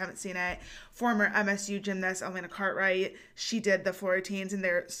YouTube if you haven't seen it. Former MSU gymnast Elena Cartwright, she did the Florentines, and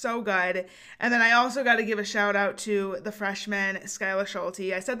they're so good. And then I also got to give a shout out to the freshman, Skylar Schulte.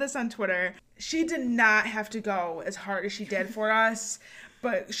 I said this on Twitter. She did not have to go as hard as she did for us,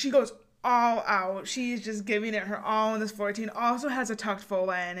 but she goes all out. She's just giving it her all in this Florentine. Also has a tucked full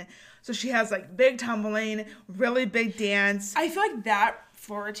in. So she has like big tumbling, really big dance. I feel like that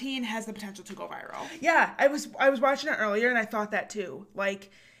Florentine has the potential to go viral. Yeah, I was watching it earlier and I thought that too. Like,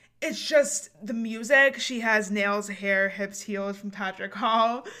 it's just the music. She has Nails, Hair, Hips, Heels from Patrick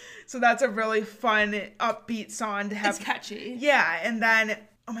Hall. So that's a really fun, upbeat song to have. It's catchy. Yeah, and then,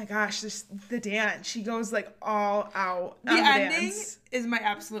 oh my gosh, the dance. She goes like all out The on the ending dance. is my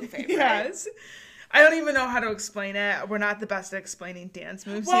absolute favorite. Yes. I don't even know how to explain it. We're not the best at explaining dance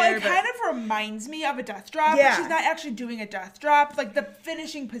moves Well, here. it kind of reminds me of a death drop, Yeah. but she's not actually doing a death drop. Like, the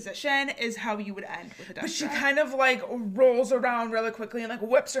finishing position is how you would end with a death But she drop. kind of like rolls around really quickly and like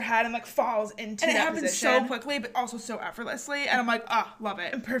whips her head and like falls into And it that happens position. so quickly, but also so effortlessly. And I'm like, love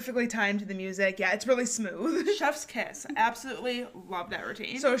it. And perfectly timed to the music. Yeah, it's really smooth. Chef's kiss. Absolutely love that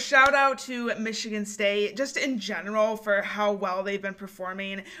routine. So shout out to Michigan State, just in general, for how well they've been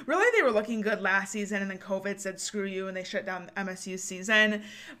performing. Really, they were looking good last season, and then COVID said screw you, and they shut down MSU's season.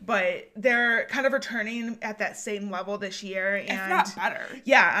 But they're kind of returning at that same level this year. And if not better.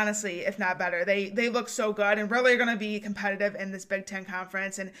 yeah, honestly, if not better. They look so good and really are going to be competitive in this Big Ten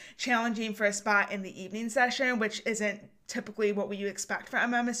conference and challenging for a spot in the evening session, which isn't typically what we expect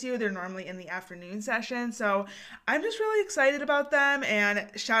from MSU. They're normally in the afternoon session. So I'm just really excited about them. And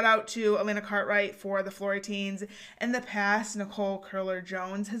shout out to Elena Cartwright for the Florentines. In the past, Nicole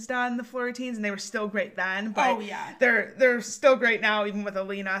Curler-Jones has done the Florentines, and they were still great then. But Oh, yeah. they're still great now, even with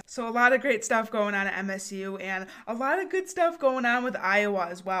Alina. So a lot of great stuff going on at MSU and a lot of good stuff going on with Iowa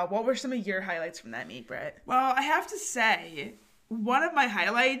as well. What were some of your highlights from that meet, Britt? Well, I have to say, one of my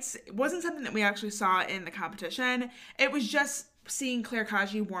highlights wasn't something that we actually saw in the competition. It was just seeing Claire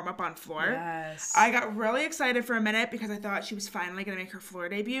Kaji warm up on floor. Yes. I got really excited for a minute because I thought she was finally going to make her floor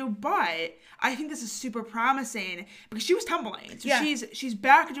debut, but I think this is super promising because she was tumbling. So Yeah. she's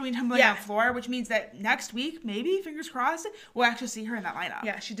back doing tumbling Yeah. on floor, which means that next week, maybe, fingers crossed, we'll actually see her in that lineup.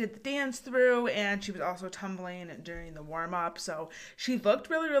 Yeah, she did the dance through, and she was also tumbling during the warm-up, so she looked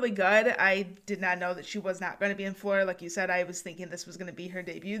really, really good. I did not know that she was not going to be in floor. Like you said, I was thinking this was going to be her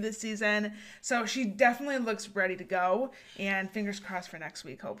debut this season, so she definitely looks ready to go, and fingers crossed for next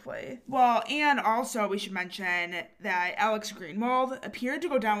week, hopefully. Well, and also we should mention that Alex Greenwald appeared to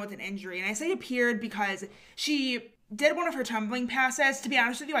go down with an injury. And I say appeared because she did one of her tumbling passes. To be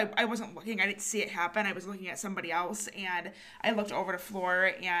honest with you, I wasn't looking. I didn't see it happen. I was looking at somebody else, and I looked over the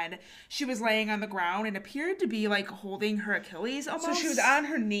floor, and she was laying on the ground and appeared to be like holding her Achilles almost. So she was on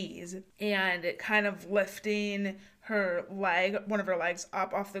her knees and kind of lifting her leg, one of her legs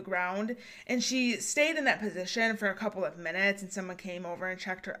up off the ground, and she stayed in that position for a couple of minutes, and someone came over and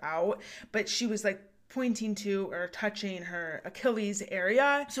checked her out, but she was like pointing to or touching her Achilles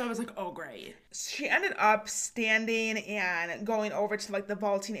area. So I was like, oh, great. She ended up standing and going over to like the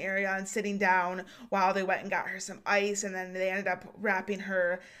vaulting area and sitting down while they went and got her some ice, and then they ended up wrapping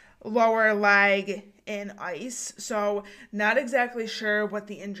her lower leg in ice. So not exactly sure what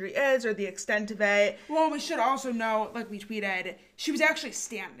the injury is or the extent of it. Well, we should also know, like we tweeted, she was actually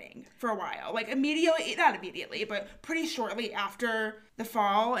standing for a while. Like immediately, not immediately, but pretty shortly after the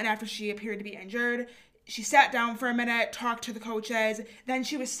fall and after she appeared to be injured, she sat down for a minute, talked to the coaches, then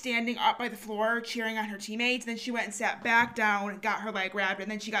she was standing up by the floor cheering on her teammates, then she went and sat back down, got her leg wrapped, and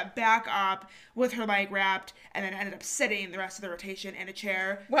then she got back up with her leg wrapped, and then ended up sitting the rest of the rotation in a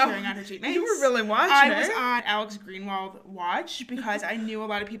chair cheering on her teammates. You were really watching I her. was on Alex Greenwald watch because I knew a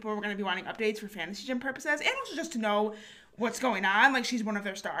lot of people were going to be wanting updates for fantasy gym purposes, and also just to know what's going on. Like, she's one of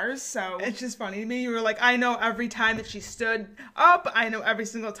their stars, so It's just funny to me. You were like, I know every time that she stood up. I know every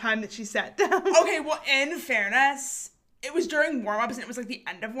single time that she sat down. okay, well, in fairness, it was during warm-ups and it was like the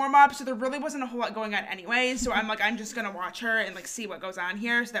end of warm-up, so there really wasn't a whole lot going on anyways. So I'm like, I'm just gonna watch her and like see what goes on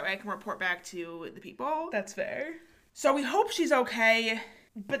here so that way I can report back to the people. That's fair. So we hope she's okay.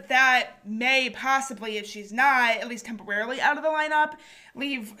 But that may possibly, if she's not, at least temporarily out of the lineup,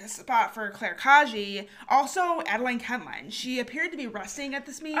 leave a spot for Claire Kaji. Also, Adeline Kenlin. She appeared to be resting at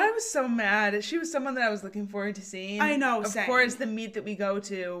this meet. I was so mad. She was someone that I was looking forward to seeing. I know, Of course, the meet that we go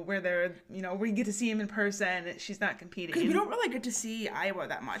to where they're, we get to see him in person, she's not competing. Because we don't really get to see Iowa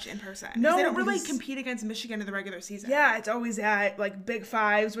that much in person. No, they don't really compete against Michigan in the regular season. Yeah, it's always at, like, Big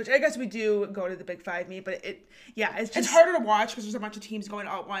Fives, which I guess we do go to the Big Five meet, but it's harder to watch because there's a bunch of teams going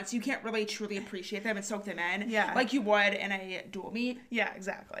all at once. You can't really truly appreciate them and soak them in like you would in a dual meet. Yeah,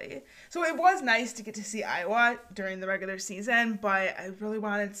 exactly. So it was nice to get to see Iowa during the regular season, but I really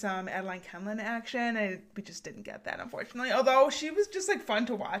wanted some Adeline Kenlin action, and we just didn't get that, unfortunately. Although she was just, like, fun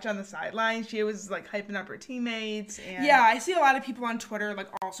to watch on the sideline. She was, like, hyping up her teammates. And yeah, I see a lot of people on Twitter, like,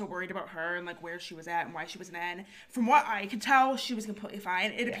 also worried about her and, like, where she was at and why she wasn't in. From what I could tell, she was completely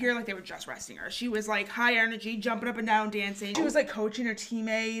fine. It appeared like they were just resting her. She was, like, high energy, jumping up and down, dancing. She was, like, coaching her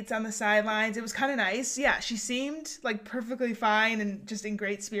teammates on the sidelines. It was kind of nice. Yeah, she seemed, like, perfectly fine and just in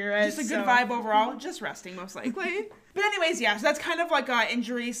great spirits. Just a good vibe overall. Just resting, most likely. But anyways, yeah, so that's kind of like a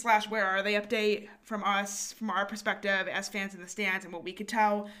injury / where are they update from us, from our perspective as fans in the stands and what we could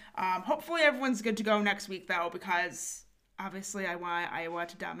tell. Hopefully everyone's good to go next week, though, because obviously I want Iowa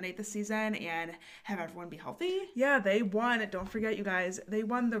to dominate this season and have everyone be healthy. Yeah, they won. Don't forget, you guys, they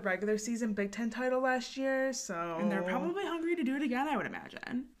won the regular season Big Ten title last year, so... And they're probably hungry to do it again, I would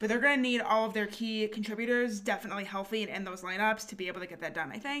imagine. But they're going to need all of their key contributors definitely healthy and in those lineups to be able to get that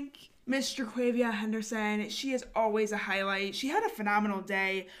done, I think. Miss Jaquavia Henderson, she is always a highlight. She had a phenomenal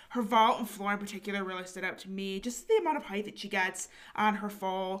day. Her vault and floor in particular really stood out to me. Just the amount of height that she gets on her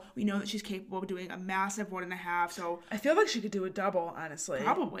full. We know that she's capable of doing a massive 1.5, so... I feel like she could do a double, honestly.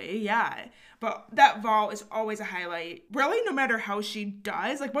 Probably, yeah. But that vault is always a highlight. Really, no matter how she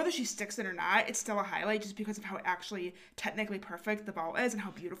does, like whether she sticks it or not, it's still a highlight just because of how actually technically perfect the vault is and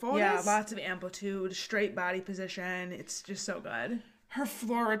how beautiful it is. Yeah, lots of amplitude, straight body position. It's just so good. Her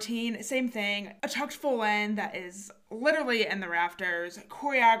floor routine, same thing. A tucked full in that is literally in the rafters.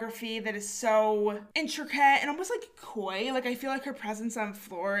 Choreography that is so intricate and almost like coy. Like I feel like her presence on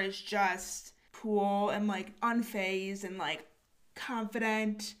floor is just cool and like unfazed and like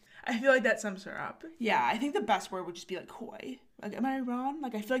confident. I feel like that sums her up. Yeah, I think the best word would just be like coy. Like, am I wrong?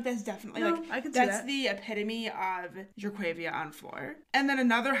 Like, I feel like that's definitely, no, like, I can see that's that. the epitome of Jaquavia on floor. And then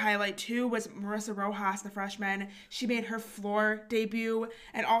another highlight, too, was Marissa Rojas, the freshman. She made her floor debut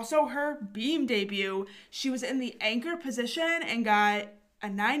and also her beam debut. She was in the anchor position and got a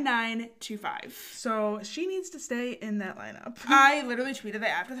 9.925. So she needs to stay in that lineup. I literally tweeted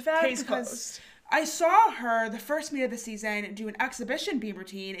that after the fact. Case closed. I saw her the first meet of the season do an exhibition beam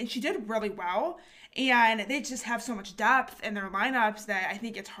routine, and she did really well. And they just have so much depth in their lineups that I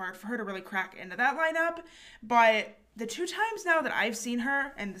think it's hard for her to really crack into that lineup. But the 2 times now that I've seen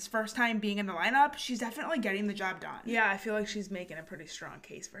her, and this first time being in the lineup, she's definitely getting the job done. Yeah, I feel like she's making a pretty strong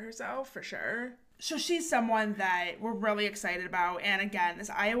case for herself, for sure. So she's someone that we're really excited about. And again, this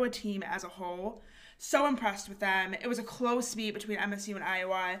Iowa team as a whole, so impressed with them. It was a close meet between MSU and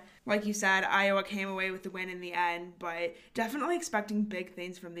Iowa. Like you said, Iowa came away with the win in the end, but definitely expecting big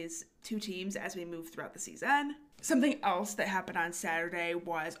things from these 2 teams as we move throughout the season. Something else that happened on Saturday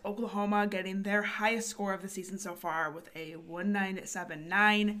was Oklahoma getting their highest score of the season so far with a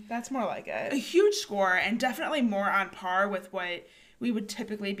 1.979. That's more like it. A huge score and definitely more on par with what we would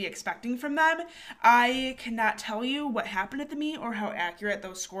typically be expecting from them. I cannot tell you what happened at the meet or how accurate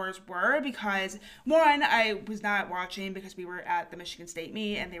those scores were because, one, I was not watching because we were at the Michigan State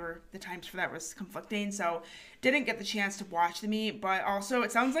meet and the times for that was conflicting, so didn't get the chance to watch the meet, but also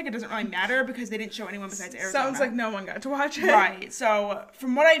it sounds like it doesn't really matter because they didn't show anyone besides Arizona. Sounds like no one got to watch it. Right, so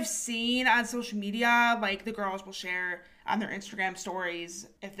from what I've seen on social media, like the girls will share on their Instagram stories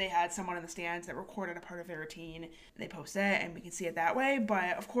if they had someone in the stands that recorded a part of their routine. They post it and we can see it that way.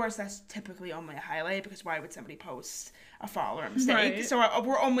 But of course, that's typically only a highlight because why would somebody post a fall or a mistake? Right. So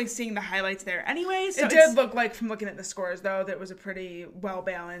we're only seeing the highlights there anyway. So it did look like, from looking at the scores, though, that it was a pretty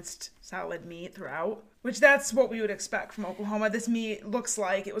well-balanced, solid meet throughout. Which that's what we would expect from Oklahoma. This meet looks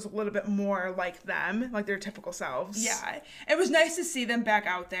like it was a little bit more like them, like their typical selves. Yeah. It was nice to see them back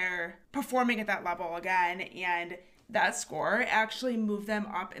out there performing at that level again, and that score actually moved them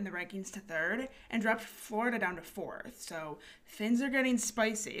up in the rankings to 3rd and dropped Florida down to 4th. So things are getting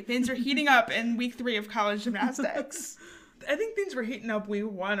spicy. Things are heating up in week 3 of college gymnastics. I think things were heating up week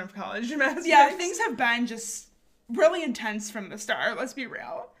 1 of college gymnastics. Yeah, things have been just really intense from the start. Let's be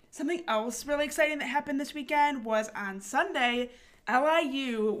real. Something else really exciting that happened this weekend was on Sunday,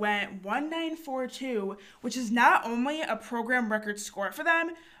 LIU went 1942, which is not only a program record score for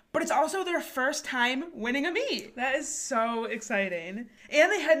them, but it's also their first time winning a meet. That is so exciting.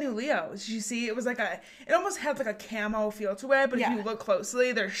 And they had new Leos. You see, it was like it almost had like a camo feel to it, but if you look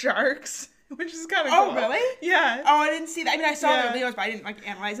closely, they're sharks, which is kind of cool. Oh, really? Yeah. Oh, I didn't see that. I mean, I saw their Leos, but I didn't like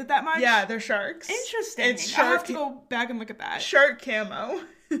analyze it that much. Yeah, they're sharks. Interesting. It's shark. I'll have to go back and look at that. Shark camo.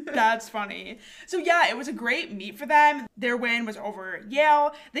 That's funny. So yeah, it was a great meet for them. Their win was over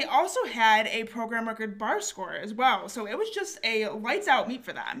Yale. They also had a program record bar score as well. So it was just a lights out meet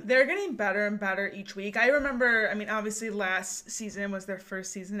for them. They're getting better and better each week. I remember, I mean, obviously last season was their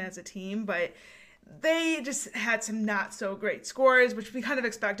first season as a team, but they just had some not so great scores, which we kind of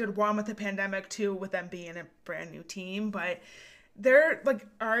expected, one with the pandemic, two with them being a brand new team, but they're like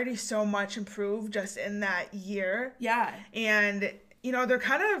already so much improved just in that year. Yeah. And you know,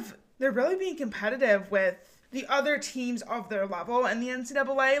 they're really being competitive with the other teams of their level in the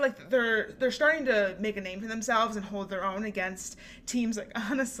NCAA. Like, they're starting to make a name for themselves and hold their own against teams. Like,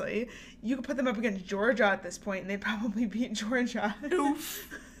 honestly, you could put them up against Georgia at this point, and they'd probably beat Georgia. Oof.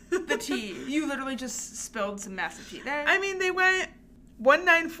 The tea. You literally just spilled some massive tea there. I mean, they went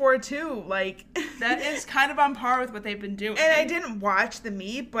 1942, like... That is kind of on par with what they've been doing. And I didn't watch the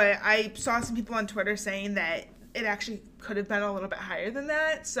meet, but I saw some people on Twitter saying that it actually could have been a little bit higher than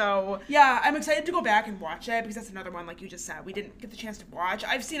that, so... Yeah, I'm excited to go back and watch it, because that's another one, like you just said, we didn't get the chance to watch.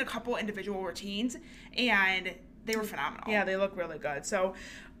 I've seen a couple individual routines, and they were phenomenal. Yeah, they look really good. So,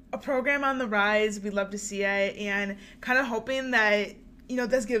 a program on the rise, we'd love to see it, and kind of hoping that, you know,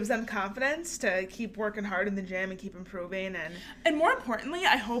 this gives them confidence to keep working hard in the gym and keep improving. And more importantly,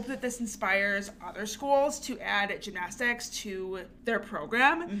 I hope that this inspires other schools to add gymnastics to their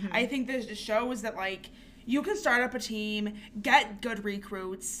program. Mm-hmm. I think this just shows that, like, you can start up a team, get good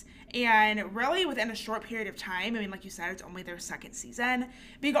recruits, and really within a short period of time, I mean, like you said, it's only their second season,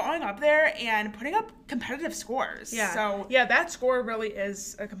 be going up there and putting up competitive scores. Yeah. So yeah, that score really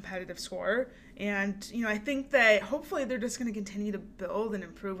is a competitive score. And, you know, I think that hopefully they're just going to continue to build and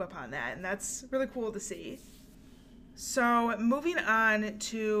improve upon that. And that's really cool to see. So moving on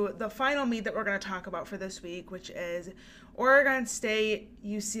to the final meet that we're going to talk about for this week, which is Oregon State,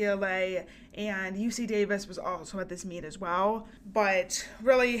 UCLA, and UC Davis was also at this meet as well. But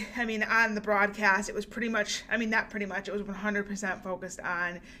really, I mean, on the broadcast, it was pretty much, I mean, not pretty much, it was 100% focused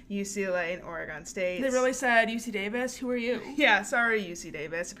on UCLA and Oregon State. They really said, UC Davis, who are you? Yeah, sorry, UC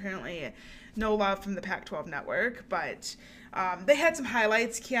Davis. Apparently, no love from the Pac-12 network, but they had some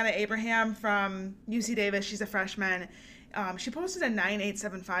highlights. Kiana Abraham from UC Davis, she's a freshman. She posted a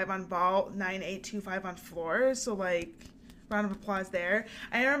 9.875 on vault, 9.825 on floor, so, like, round of applause there.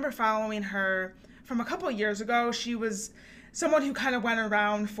 I remember following her from a couple of years ago. She was someone who kind of went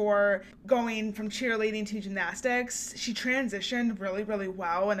around for going from cheerleading to gymnastics. She transitioned really, really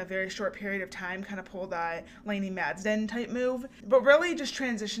well in a very short period of time, kind of pulled a Lainey Madsden type move, but really just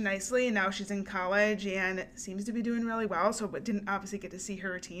transitioned nicely, and now she's in college and seems to be doing really well. So didn't obviously get to see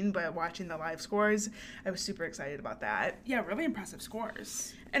her routine, but watching the live scores, I was super excited about that. Yeah, really impressive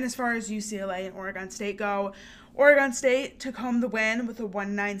scores. And as far as UCLA and Oregon State go, Oregon State took home the win with a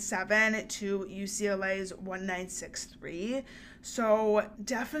 197 to UCLA's 1963. So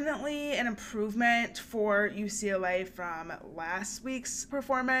definitely an improvement for UCLA from last week's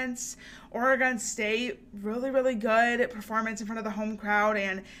performance. Oregon State, really, really good performance in front of the home crowd.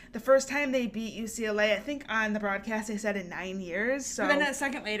 And the first time they beat UCLA, I think on the broadcast they said in 9 years. So but then a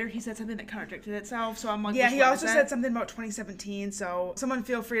second later, he said something that contradicted itself. So I'm like, yeah, he also said something about 2017. So someone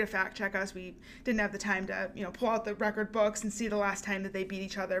feel free to fact check us. We didn't have the time to, pull out the record books and see the last time that they beat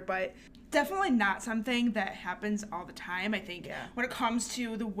each other, but definitely not something that happens all the time. I think when it comes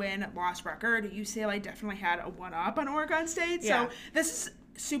to the win-loss record, UCLA definitely had a one-up on Oregon State. So this is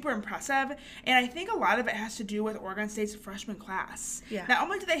super impressive, and I think a lot of it has to do with Oregon State's freshman class. Yeah. Not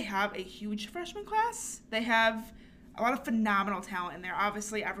only do they have a huge freshman class, they have a lot of phenomenal talent in there.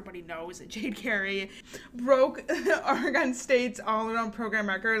 Obviously, everybody knows that Jade Carey broke Oregon State's all-around program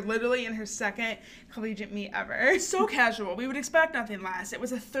record literally in her second collegiate meet ever. So casual. We would expect nothing less. It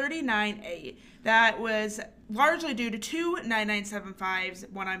was a 39.8. That was largely due to two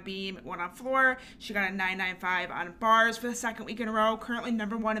 9.975s, one on beam, one on floor. She got a 9.95 on bars for the second week in a row, currently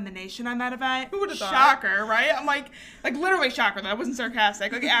number one in the nation on that event. Who would have thought? Shocker, right? I'm like literally shocker. That wasn't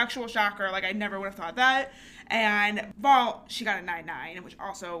sarcastic. Like actual shocker. Like I never would have thought that. And vault, she got a 9.9, which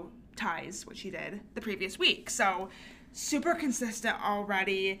also ties what she did the previous week. So super consistent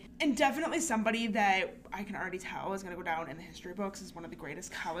already, and definitely somebody that I can already tell is going to go down in the history books as one of the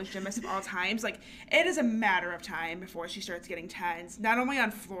greatest college gymnasts of all times. Like, it is a matter of time before she starts getting 10s, not only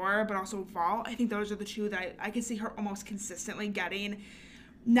on floor, but also vault. I think those are the two that I can see her almost consistently getting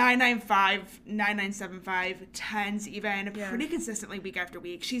 995, 9975, 10s even, pretty consistently week after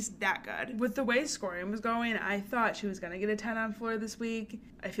week. She's that good. With the way scoring was going, I thought she was going to get a 10 on floor this week.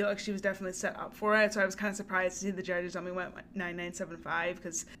 I feel like she was definitely set up for it, so I was kind of surprised to see the judges only went 9975,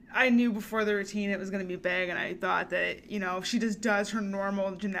 because I knew before the routine it was going to be big, and I thought that, if she just does her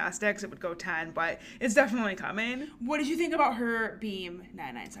normal gymnastics, it would go 10, but it's definitely coming. What did you think about her beam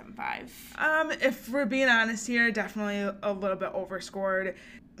 9975? If we're being honest here, definitely a little bit overscored.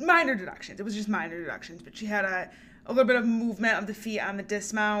 Minor deductions. It was just minor deductions, but she had a little bit of movement of the feet on the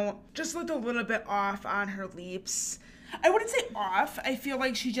dismount. Just looked a little bit off on her leaps. I wouldn't say off. I feel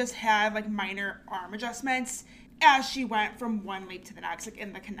like she just had like minor arm adjustments as she went from one leap to the next, like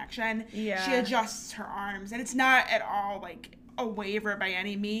in the connection. Yeah. She adjusts her arms, and it's not at all like a waiver by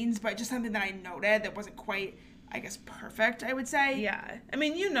any means, but just something that I noted that wasn't quite, I guess, perfect, I would say. Yeah. I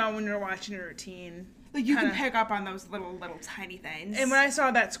mean, when you're watching a routine. Like, you can pick up on those little tiny things. And when I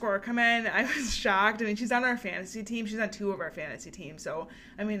saw that score come in, I was shocked. I mean, she's on our fantasy team. She's on 2 of our fantasy teams. So,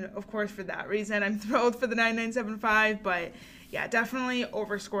 I mean, of course, for that reason, I'm thrilled for the 9975. But, yeah, definitely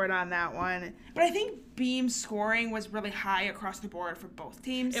overscored on that one. But I think beam scoring was really high across the board for both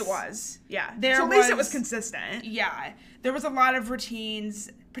teams. It was, yeah. So at least it was consistent. Yeah. There was a lot of routines,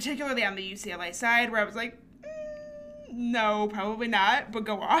 particularly on the UCLA side, where I was like, no, probably not, but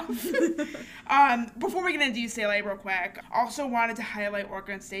go off. Before we get into UCLA real quick, also wanted to highlight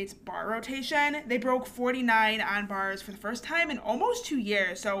Oregon State's bar rotation. They broke 49 on bars for the first time in almost 2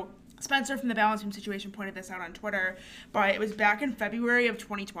 years. So Spencer from the Balance Beam Situation pointed this out on Twitter, but it was back in February of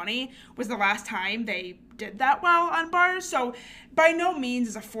 2020 was the last time they did that well on bars. So by no means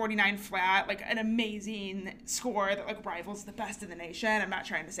is a 49 flat like an amazing score that like rivals the best in the nation. I'm not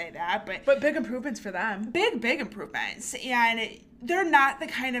trying to say that, but big improvements for them. Big improvements. And they're not the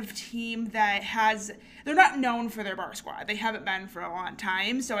kind of team that they're not known for their bar squad. They haven't been for a long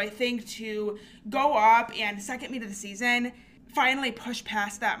time. So I think to go up and second meet of the season, finally push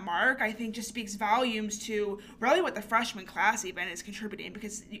past that mark, I think just speaks volumes to really what the freshman class even is contributing,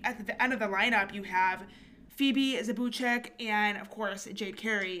 because at the end of the lineup you have Phoebe Zabuchik and, of course, Jade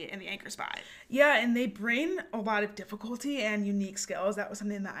Carey in the anchor spot. Yeah, and they bring a lot of difficulty and unique skills. That was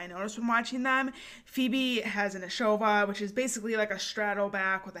something that I noticed when watching them. Phoebe has an Ashova, which is basically like a straddle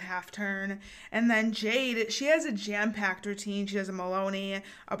back with a half turn. And then Jade, she has a jam-packed routine. She has a Maloney,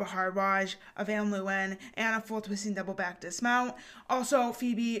 a Bhardwaj, a Van Leeuwen, and a full twisting double back dismount. Also,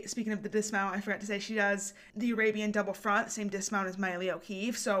 Phoebe, speaking of the dismount, I forgot to say she does the Arabian double front, same dismount as Miley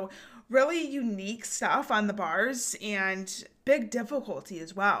O'Keefe. So really unique stuff on the bars and big difficulty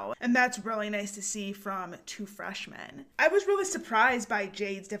as well. And that's really nice to see from 2 freshmen. I was really surprised by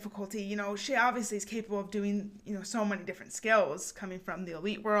Jade's difficulty. She obviously is capable of doing, so many different skills coming from the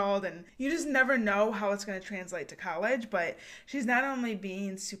elite world, and you just never know how it's going to translate to college. But she's not only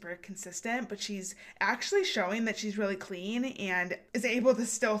being super consistent, but she's actually showing that she's really clean and is able to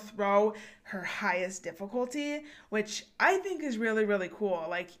still throw her highest difficulty, which I think is really, really cool.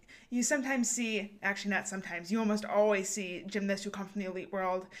 Like, you sometimes see, actually not sometimes, you almost always see gymnasts who come from the elite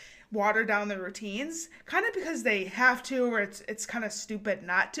world water down their routines, kind of because they have to, or it's kind of stupid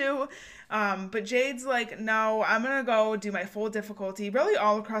not to. But Jade's like, no, I'm going to go do my full difficulty, really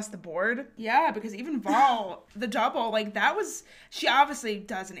all across the board. Yeah, because even Vol, the double, like she obviously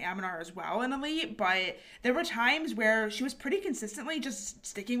does an Aminar as well in elite, but there were times where she was pretty consistently just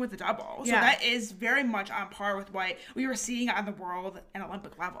sticking with the double. So that is very much on par with what we were seeing on the world and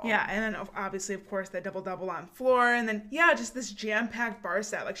Olympic level. Yeah, and then obviously, of course, the double-double on floor, and then, just this jam-packed bar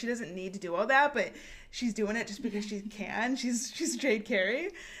set. Like, she doesn't need to do all that, but she's doing it just because she can. She's Jade Carey.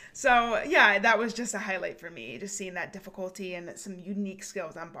 So, that was just a highlight for me, just seeing that difficulty and some unique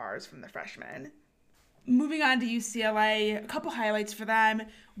skills on bars from the freshmen. Moving on to UCLA, a couple highlights for them.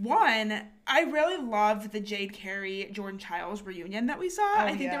 One, I really loved the Jade Carey Jordan Chiles reunion that we saw.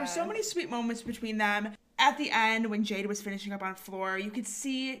 I think there were so many sweet moments between them. At the end, when Jade was finishing up on floor, you could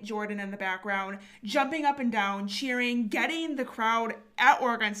see Jordan in the background jumping up and down, cheering, getting the crowd at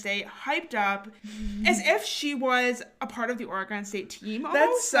Oregon State hyped up as if she was a part of the Oregon State team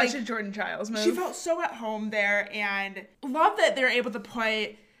almost. That's such a Jordan Chiles move. She felt so at home there, and love that they're able to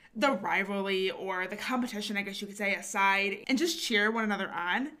put the rivalry or the competition, I guess you could say, aside and just cheer one another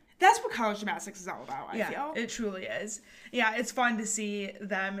on. That's what college gymnastics is all about, I feel. It truly is. Yeah, it's fun to see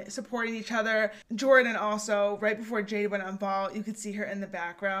them supporting each other. Jordan also, right before Jade went on vault, you could see her in the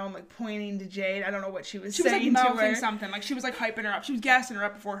background, like pointing to Jade. I don't know what she was saying to her. She was like mouthing something, like she was like hyping her up. She was gassing her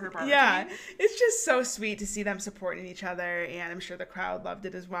up before her bar. Yeah, it's just so sweet to see them supporting each other, and I'm sure the crowd loved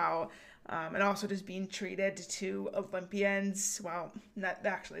it as well. And also just being treated to Olympians. Well, not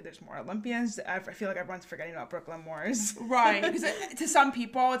actually, there's more Olympians. I feel like everyone's forgetting about Brooklyn Moors. Right, because to some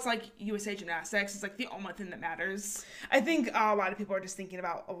people, it's like USA Gymnastics is like the only thing that matters. I think a lot of people are just thinking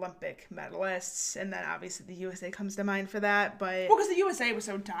about Olympic medalists, and then obviously the USA comes to mind for that. But well, because the USA was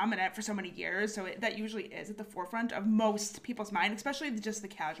so dominant for so many years, so that usually is at the forefront of most people's mind, especially just the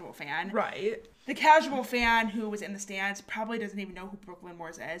casual fan. Right. The casual fan who was in the stands probably doesn't even know who Brooklyn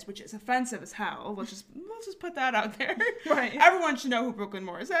Moors is, which is offensive as hell. Let's just put that out there. Right. Everyone should know who Brooklyn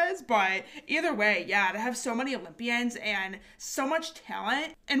Moors is, but either way, yeah, to have so many Olympians and so much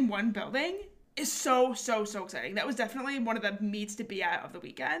talent in one building is so exciting. That was definitely one of the meets to be at of the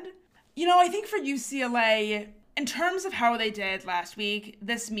weekend. You know, I think for UCLA, in terms of how they did last week,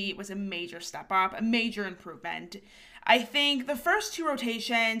 this meet was a major step up, a major improvement. I think the first two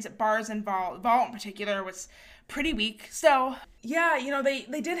rotations, bars and vault in particular, was pretty weak still. Yeah, you know,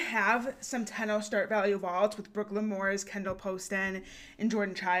 they did have some 10-0 start value vaults with Brooklyn Moors, Kendall Poston, and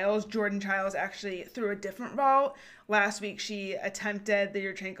Jordan Childs. Jordan Childs actually threw a different vault. Last week, she attempted the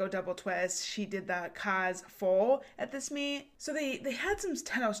Yurchenko double twist. She did the Kaz full at this meet. So they had some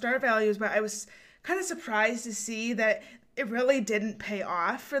 10-0 start values, but I was kind of surprised to see that it really didn't pay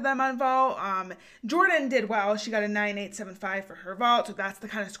off for them on vault. Jordan did well. She got a 9.875 for her vault, so that's the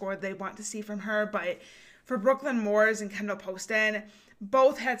kind of score they want to see from her. But for Brooklyn Moors and Kendall Poston,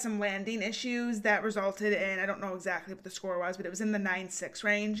 both had some landing issues that resulted in, I don't know exactly what the score was, but it was in the 9.6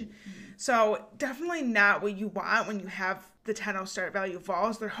 range. Mm-hmm. So definitely not what you want when you have the 10-0 start value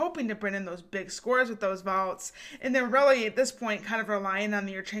vaults. They're hoping to bring in those big scores with those vaults, and they're really, at this point, kind of relying on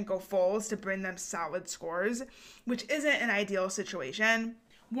the Yurchenko fulls to bring them solid scores, which isn't an ideal situation.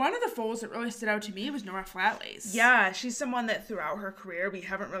 One of the fulls that really stood out to me was Nora Flatley's. Yeah, she's someone that throughout her career, we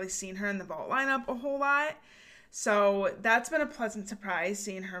haven't really seen her in the vault lineup a whole lot. So that's been a pleasant surprise,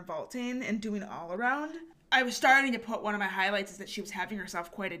 seeing her vaulting and doing all around. I was starting to put one of my highlights is that she was having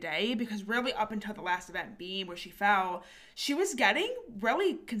herself quite a day, because really up until the last event, Beam, where she fell, she was getting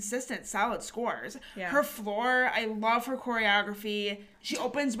really consistent, solid scores. Yeah. Her floor, I love her choreography. She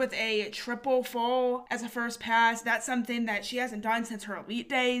opens with a triple full as a first pass. That's something that she hasn't done since her elite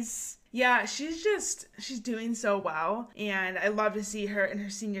days. Yeah, she's doing so well, and I love to see her in her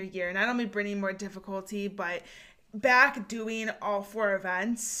senior year, not only bringing more difficulty, but back doing all 4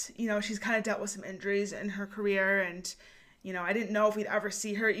 events. You know, she's kind of dealt with some injuries in her career, and, you know, I didn't know if we'd ever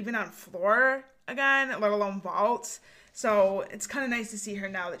see her even on floor again, let alone vault. So it's kind of nice to see her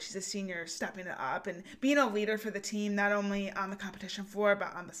now that she's a senior stepping it up and being a leader for the team, not only on the competition floor,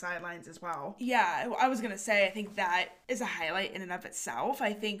 but on the sidelines as well. Yeah, I was going to say, I think that is a highlight in and of itself.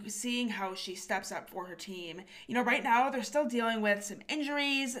 I think seeing how she steps up for her team. You know, right now they're still dealing with some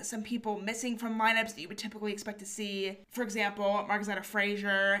injuries, some people missing from lineups that you would typically expect to see. For example, Margzetta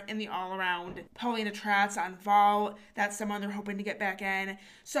Frazier in the all-around, Paulina Tratz on vault. That's someone they're hoping to get back in.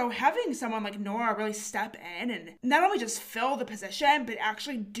 So having someone like Nora really step in and not only just fill the position, but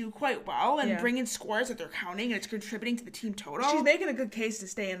actually do quite well and bring in scores that they're counting, and it's contributing to the team total. She's making a good case to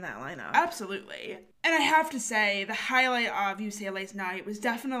stay in that lineup. Absolutely. And I have to say, the highlight of UCLA's night was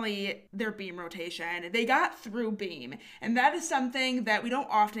definitely their beam rotation. They got through beam, and that is something that we don't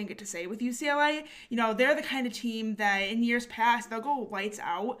often get to say with UCLA. You know, they're the kind of team that in years past, they'll go lights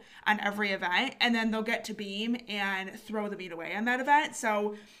out on every event, and then they'll get to beam and throw the meet away on that event.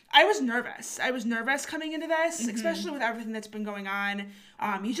 So I was nervous. Coming into this, especially with everything that's been going on.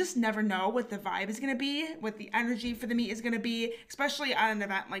 You just never know what the vibe is going to be, what the energy for the meet is going to be, especially on an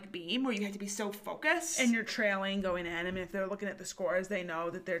event like Beam, where you have to be so focused. And you're trailing going in. I mean, if they're looking at the scores, they know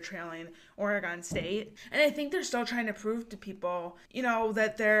that they're trailing Oregon State. And I think they're still trying to prove to people, you know,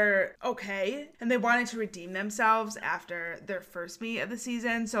 that they're okay. And they wanted to redeem themselves after their first meet of the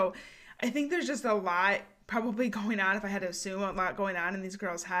season. So I think there's just a lot probably going on, if I had to assume, a lot going on in these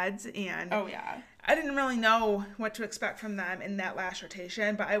girls' heads. And oh, yeah. I didn't really know what to expect from them in that last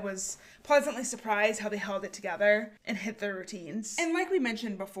rotation, but I was pleasantly surprised how they held it together and hit their routines. And like we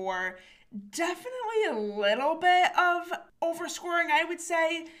mentioned before, definitely a little bit of overscoring, I would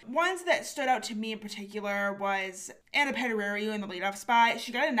say. Ones that stood out to me in particular was Anna Pettirariu in the leadoff spot.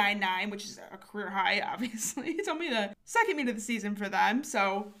 She got a 9.9, which is a career high, obviously. It's only the second meet of the season for them,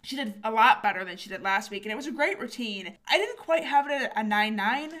 so she did a lot better than she did last week, and it was a great routine. I didn't quite have it at a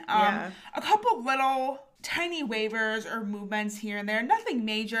 9.9. A couple little tiny waivers or movements here and there. Nothing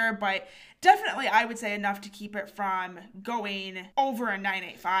major, but definitely I would say enough to keep it from going over a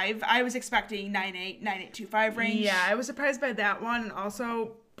 9.85. I was expecting 9.8, 9.825 range. Yeah, I was surprised by that one. And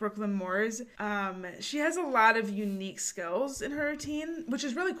also Brooklyn Moores. She has a lot of unique skills in her routine, which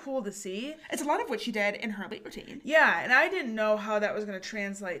is really cool to see. It's a lot of what she did in her elite routine. Yeah, and I didn't know how that was going to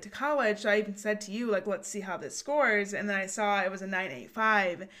translate to college, so I even said to you, like, let's see how this scores, and then I saw it was a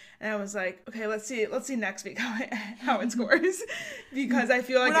 9.85, and I was like, okay, let's see next week how it scores, because I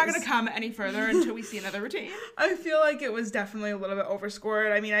feel like we're not going to come any further until we see another routine. I feel like it was definitely a little bit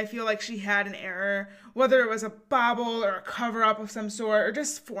overscored. I mean, I feel like she had an error, whether it was a bobble or a cover-up of some sort, or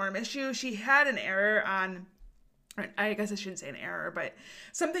just form issue. She had an error on, I guess I shouldn't say an error, but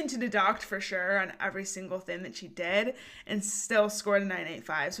something to deduct for sure on every single thing that she did, and still scored a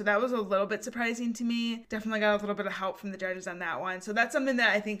 9.85. So that was a little bit surprising to me. Definitely got a little bit of help from the judges on that one. So that's something that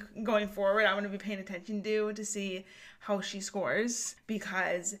I think going forward I want to be paying attention to see how she scores,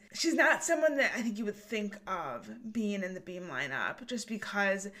 because she's not someone that I think you would think of being in the beam lineup, just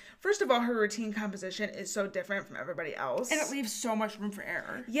because, first of all, her routine composition is so different from everybody else. And it leaves so much room for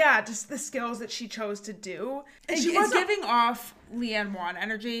error. Yeah, just the skills that she chose to do. And she was giving off Leanne Wan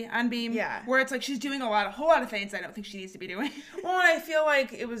energy on beam. Yeah. Where it's like she's doing a whole lot of things I don't think she needs to be doing. Well, and I feel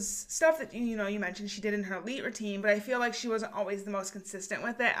like it was stuff that, you mentioned she did in her elite routine, but I feel like she wasn't always the most consistent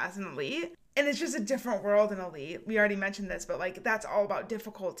with it as an elite. And it's just a different world in elite. We already mentioned this, but like that's all about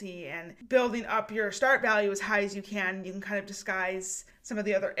difficulty and building up your start value as high as you can. You can kind of disguise some of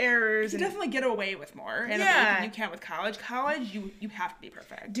the other errors. You can definitely get away with more in elite than you can with college. College, you have to be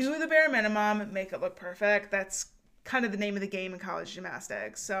perfect. Do the bare minimum, make it look perfect. That's kind of the name of the game in college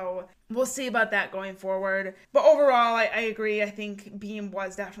gymnastics. So we'll see about that going forward. But overall, I agree. I think beam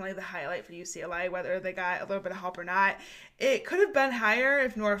was definitely the highlight for UCLA, whether they got a little bit of help or not. It could have been higher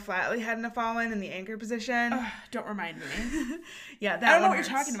if Nora Flatley hadn't have fallen in the anchor position. Don't remind me. Yeah, that I don't know what hurts.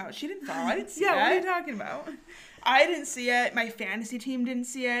 you're talking about. She didn't fall. I didn't see Yeah, that. what are you talking about? I didn't see it. My fantasy team didn't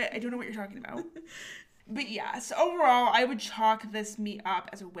see it. I don't know what you're talking about. But yeah, so overall, I would chalk this meet up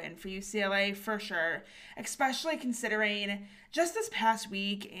as a win for UCLA for sure, especially considering just this past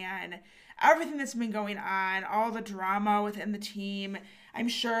week and everything that's been going on, all the drama within the team. I'm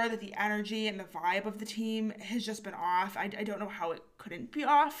sure that the energy and the vibe of the team has just been off. I don't know how it couldn't be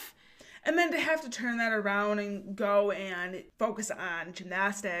off. And then to have to turn that around and go and focus on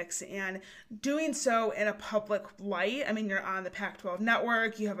gymnastics and doing so in a public light. I mean, you're on the Pac-12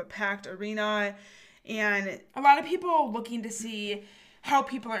 network, you have a packed arena, and a lot of people looking to see how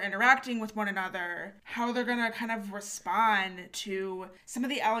people are interacting with one another, how they're going to kind of respond to some of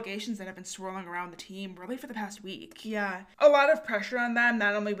the allegations that have been swirling around the team really for the past week. Yeah, a lot of pressure on them,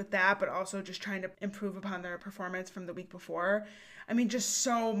 not only with that, but also just trying to improve upon their performance from the week before. I mean, just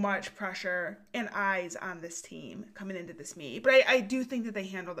so much pressure and eyes on this team coming into this meet. But I do think that they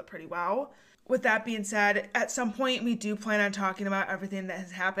handled it pretty well. With that being said, at some point, we do plan on talking about everything that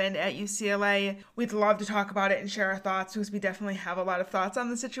has happened at UCLA. We'd love to talk about it and share our thoughts, because we definitely have a lot of thoughts on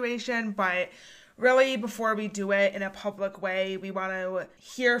the situation, but really, before we do it in a public way, we want to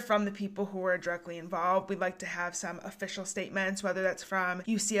hear from the people who are directly involved. We'd like to have some official statements, whether that's from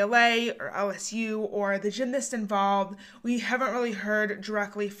UCLA or LSU or the gymnast involved. We haven't really heard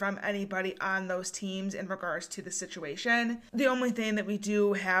directly from anybody on those teams in regards to the situation. The only thing that we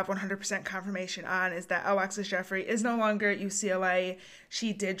do have 100% confirmation on is that Alexis Jeffrey is no longer at UCLA.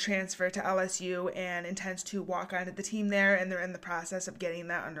 She did transfer to LSU and intends to walk onto the team there, and they're in the process of getting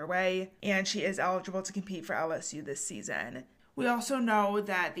that underway. And she is eligible to compete for LSU this season. We also know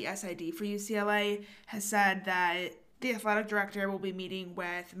that the SID for UCLA has said that the athletic director will be meeting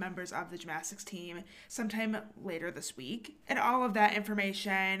with members of the gymnastics team sometime later this week. And all of that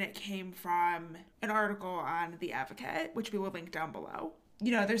information came from an article on The Advocate, which we will link down below.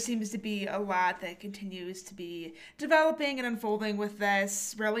 You know, there seems to be a lot that continues to be developing and unfolding with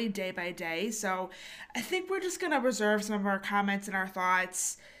this really day by day. So I think we're just going to reserve some of our comments and our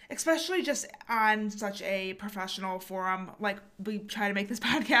thoughts, especially just on such a professional forum like we try to make this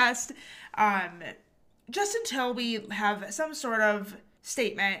podcast, just until we have some sort of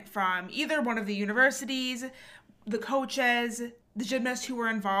statement from either one of the universities, the coaches, the gymnasts who were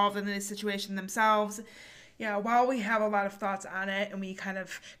involved in this situation themselves. Yeah, while we have a lot of thoughts on it and we kind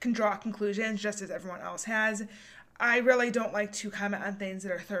of can draw conclusions just as everyone else has, I really don't like to comment on things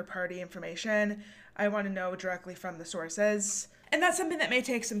that are third-party information. I want to know directly from the sources. And that's something that may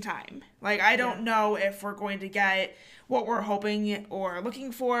take some time. Like, I don't know if we're going to get what we're hoping or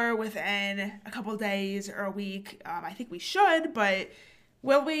looking for within a couple of days or a week. I think we should, but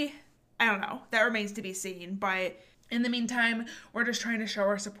will we? I don't know. That remains to be seen. But In the meantime, we're just trying to show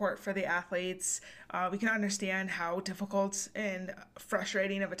our support for the athletes. We can understand how difficult and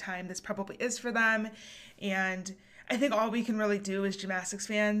frustrating of a time this probably is for them. And I think all we can really do as gymnastics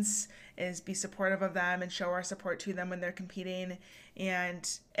fans is be supportive of them and show our support to them when they're competing. And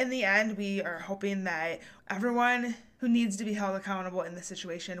in the end, we are hoping that everyone who needs to be held accountable in this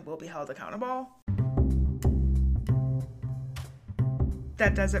situation will be held accountable.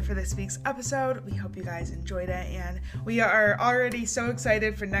 That does it for this week's episode. We hope you guys enjoyed it, and we are already so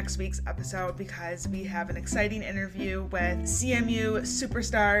excited for next week's episode because we have an exciting interview with CMU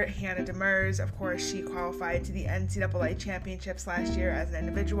superstar Hannah Demers. Of course, she qualified to the NCAA championships last year as an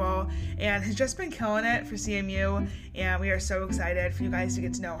individual and has just been killing it for CMU, and we are so excited for you guys to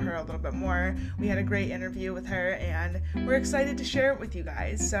get to know her a little bit more. We had a great interview with her, and we're excited to share it with you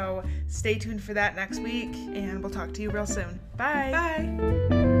guys. So stay tuned for that next week, and we'll talk to you real soon. Bye!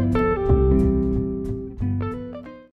 Bye!